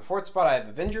 in the 4th spot I have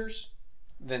Avengers,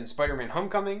 then Spider-Man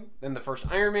Homecoming, then the first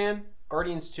Iron Man,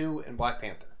 Guardians 2, and Black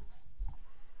Panther.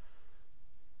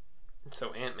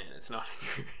 So Ant-Man is not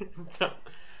no.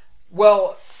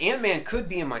 Well, Ant-Man could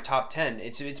be in my top 10.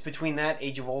 It's between that,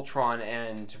 Age of Ultron,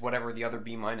 and whatever the other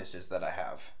B- is that I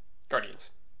have. Guardians.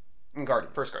 And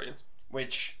Guardians. First Guardians.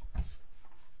 Which...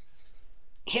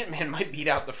 Ant-Man might beat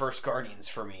out the first Guardians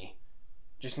for me.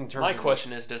 Just in terms My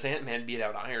question is, does Ant-Man beat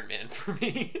out Iron Man for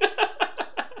me?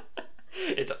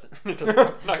 It doesn't. It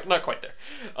doesn't. not quite there.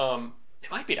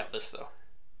 It might beat out this, though.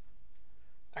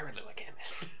 I really like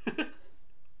Ant-Man.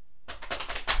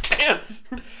 Ants!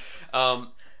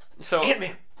 So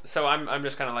Ant-Man! So I'm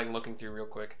just kind of like looking through real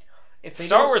quick. If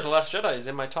Star Wars The Last Jedi is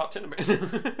in my top 10.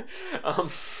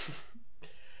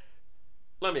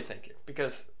 Let me think here,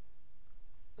 because...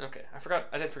 Okay,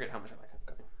 I did forget how much I like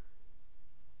Homecoming.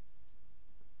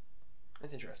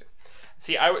 That's interesting.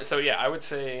 See, I would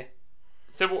say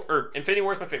Infinity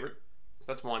War is my favorite.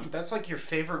 That's 1. That's like your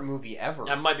favorite movie ever.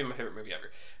 That might be my favorite movie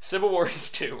ever. Civil War is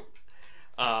 2.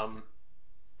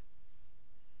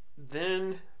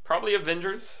 Then probably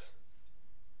Avengers.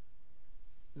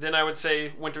 Then I would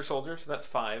say Winter Soldier, so that's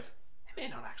 5. It may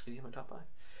not actually be in my top 5.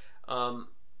 I'm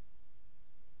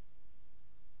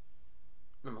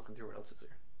looking through what else is there.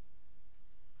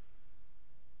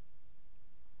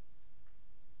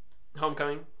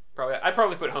 Homecoming, probably. I'd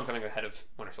probably put Homecoming ahead of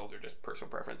Winter Soldier, just personal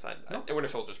preference. Winter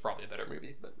Soldier is probably a better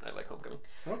movie, but I like Homecoming.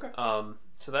 Okay.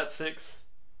 So that's 6.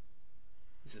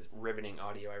 This is riveting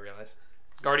audio, I realize.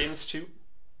 Guardians 2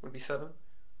 would be 7.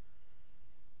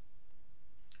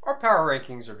 Our power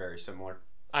rankings are very similar.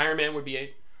 Iron Man would be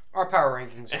 8. Our power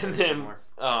rankings are very similar.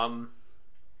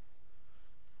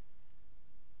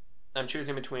 I'm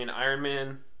choosing between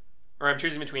Ant-Man,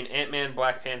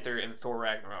 Black Panther, and Thor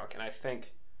Ragnarok, and I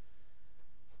think,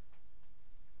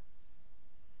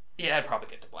 yeah, I'd probably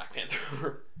get to Black Panther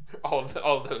over all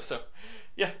of those. So,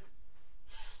 yeah,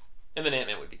 and then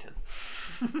Ant-Man would be 10.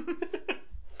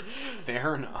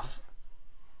 Fair enough.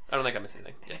 I don't think I'm missing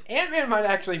anything. Yeah. Ant-Man might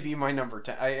actually be my number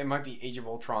 10. It might be Age of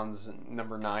Ultron's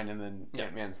number 9, and then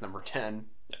Ant-Man's number 10,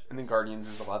 and then Guardians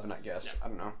is 11, I guess. I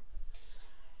don't know.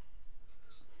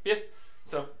 Yeah.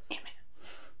 So,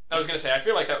 I was gonna say, I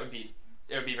feel like it would be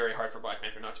very hard for Black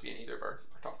Panther not to be in either of our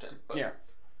top 10. But yeah.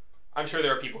 I'm sure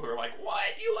there are people who are like, "What?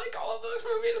 You like all of those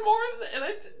movies more?" And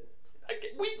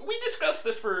we discussed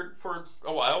this for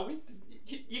a while.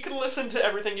 You can listen to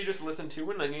everything you just listened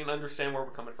to, and then you can understand where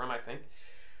we're coming from. I think.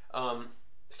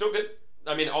 Still good.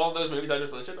 I mean, all of those movies I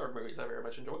just listed are movies I very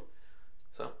much enjoy.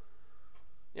 So,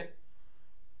 yeah.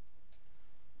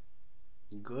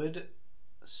 Good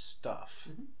stuff.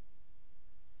 Mm-hmm.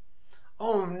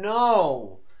 Oh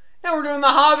no! Now we're doing the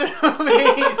Hobbit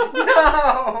movies!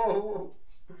 No!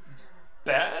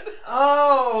 Bad?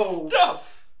 Oh!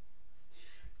 Stuff!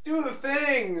 Do the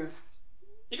thing!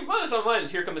 You can find us online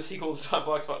at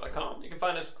herecomethesequels.blogspot.com. You can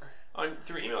find us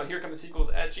through email at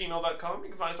herecomethesequels@gmail.com. You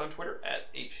can find us on Twitter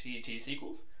at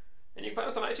HCTSequels. And you can find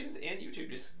us on iTunes and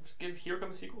YouTube. Just give Here Come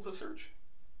the Sequels a search.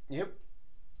 Yep.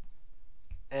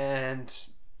 And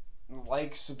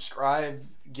like, subscribe,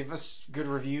 give us good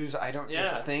reviews. I don't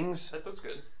use things. That sounds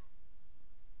good.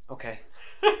 Okay.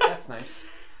 That's nice.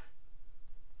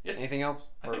 Yeah. Anything else?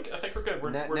 I think we're good.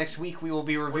 Next week we will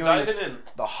be reviewing we're diving in.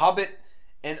 The Hobbit,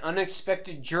 An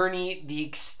Unexpected Journey, the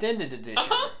extended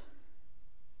edition.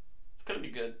 It's gonna be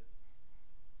good.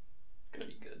 It's gonna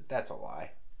be good. That's a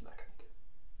lie. It's not gonna be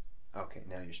good. Okay,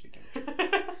 now you're speaking.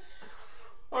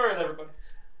 All right, everybody.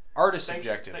 Art is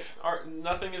subjective.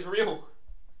 Nothing is real.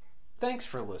 Thanks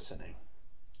for listening.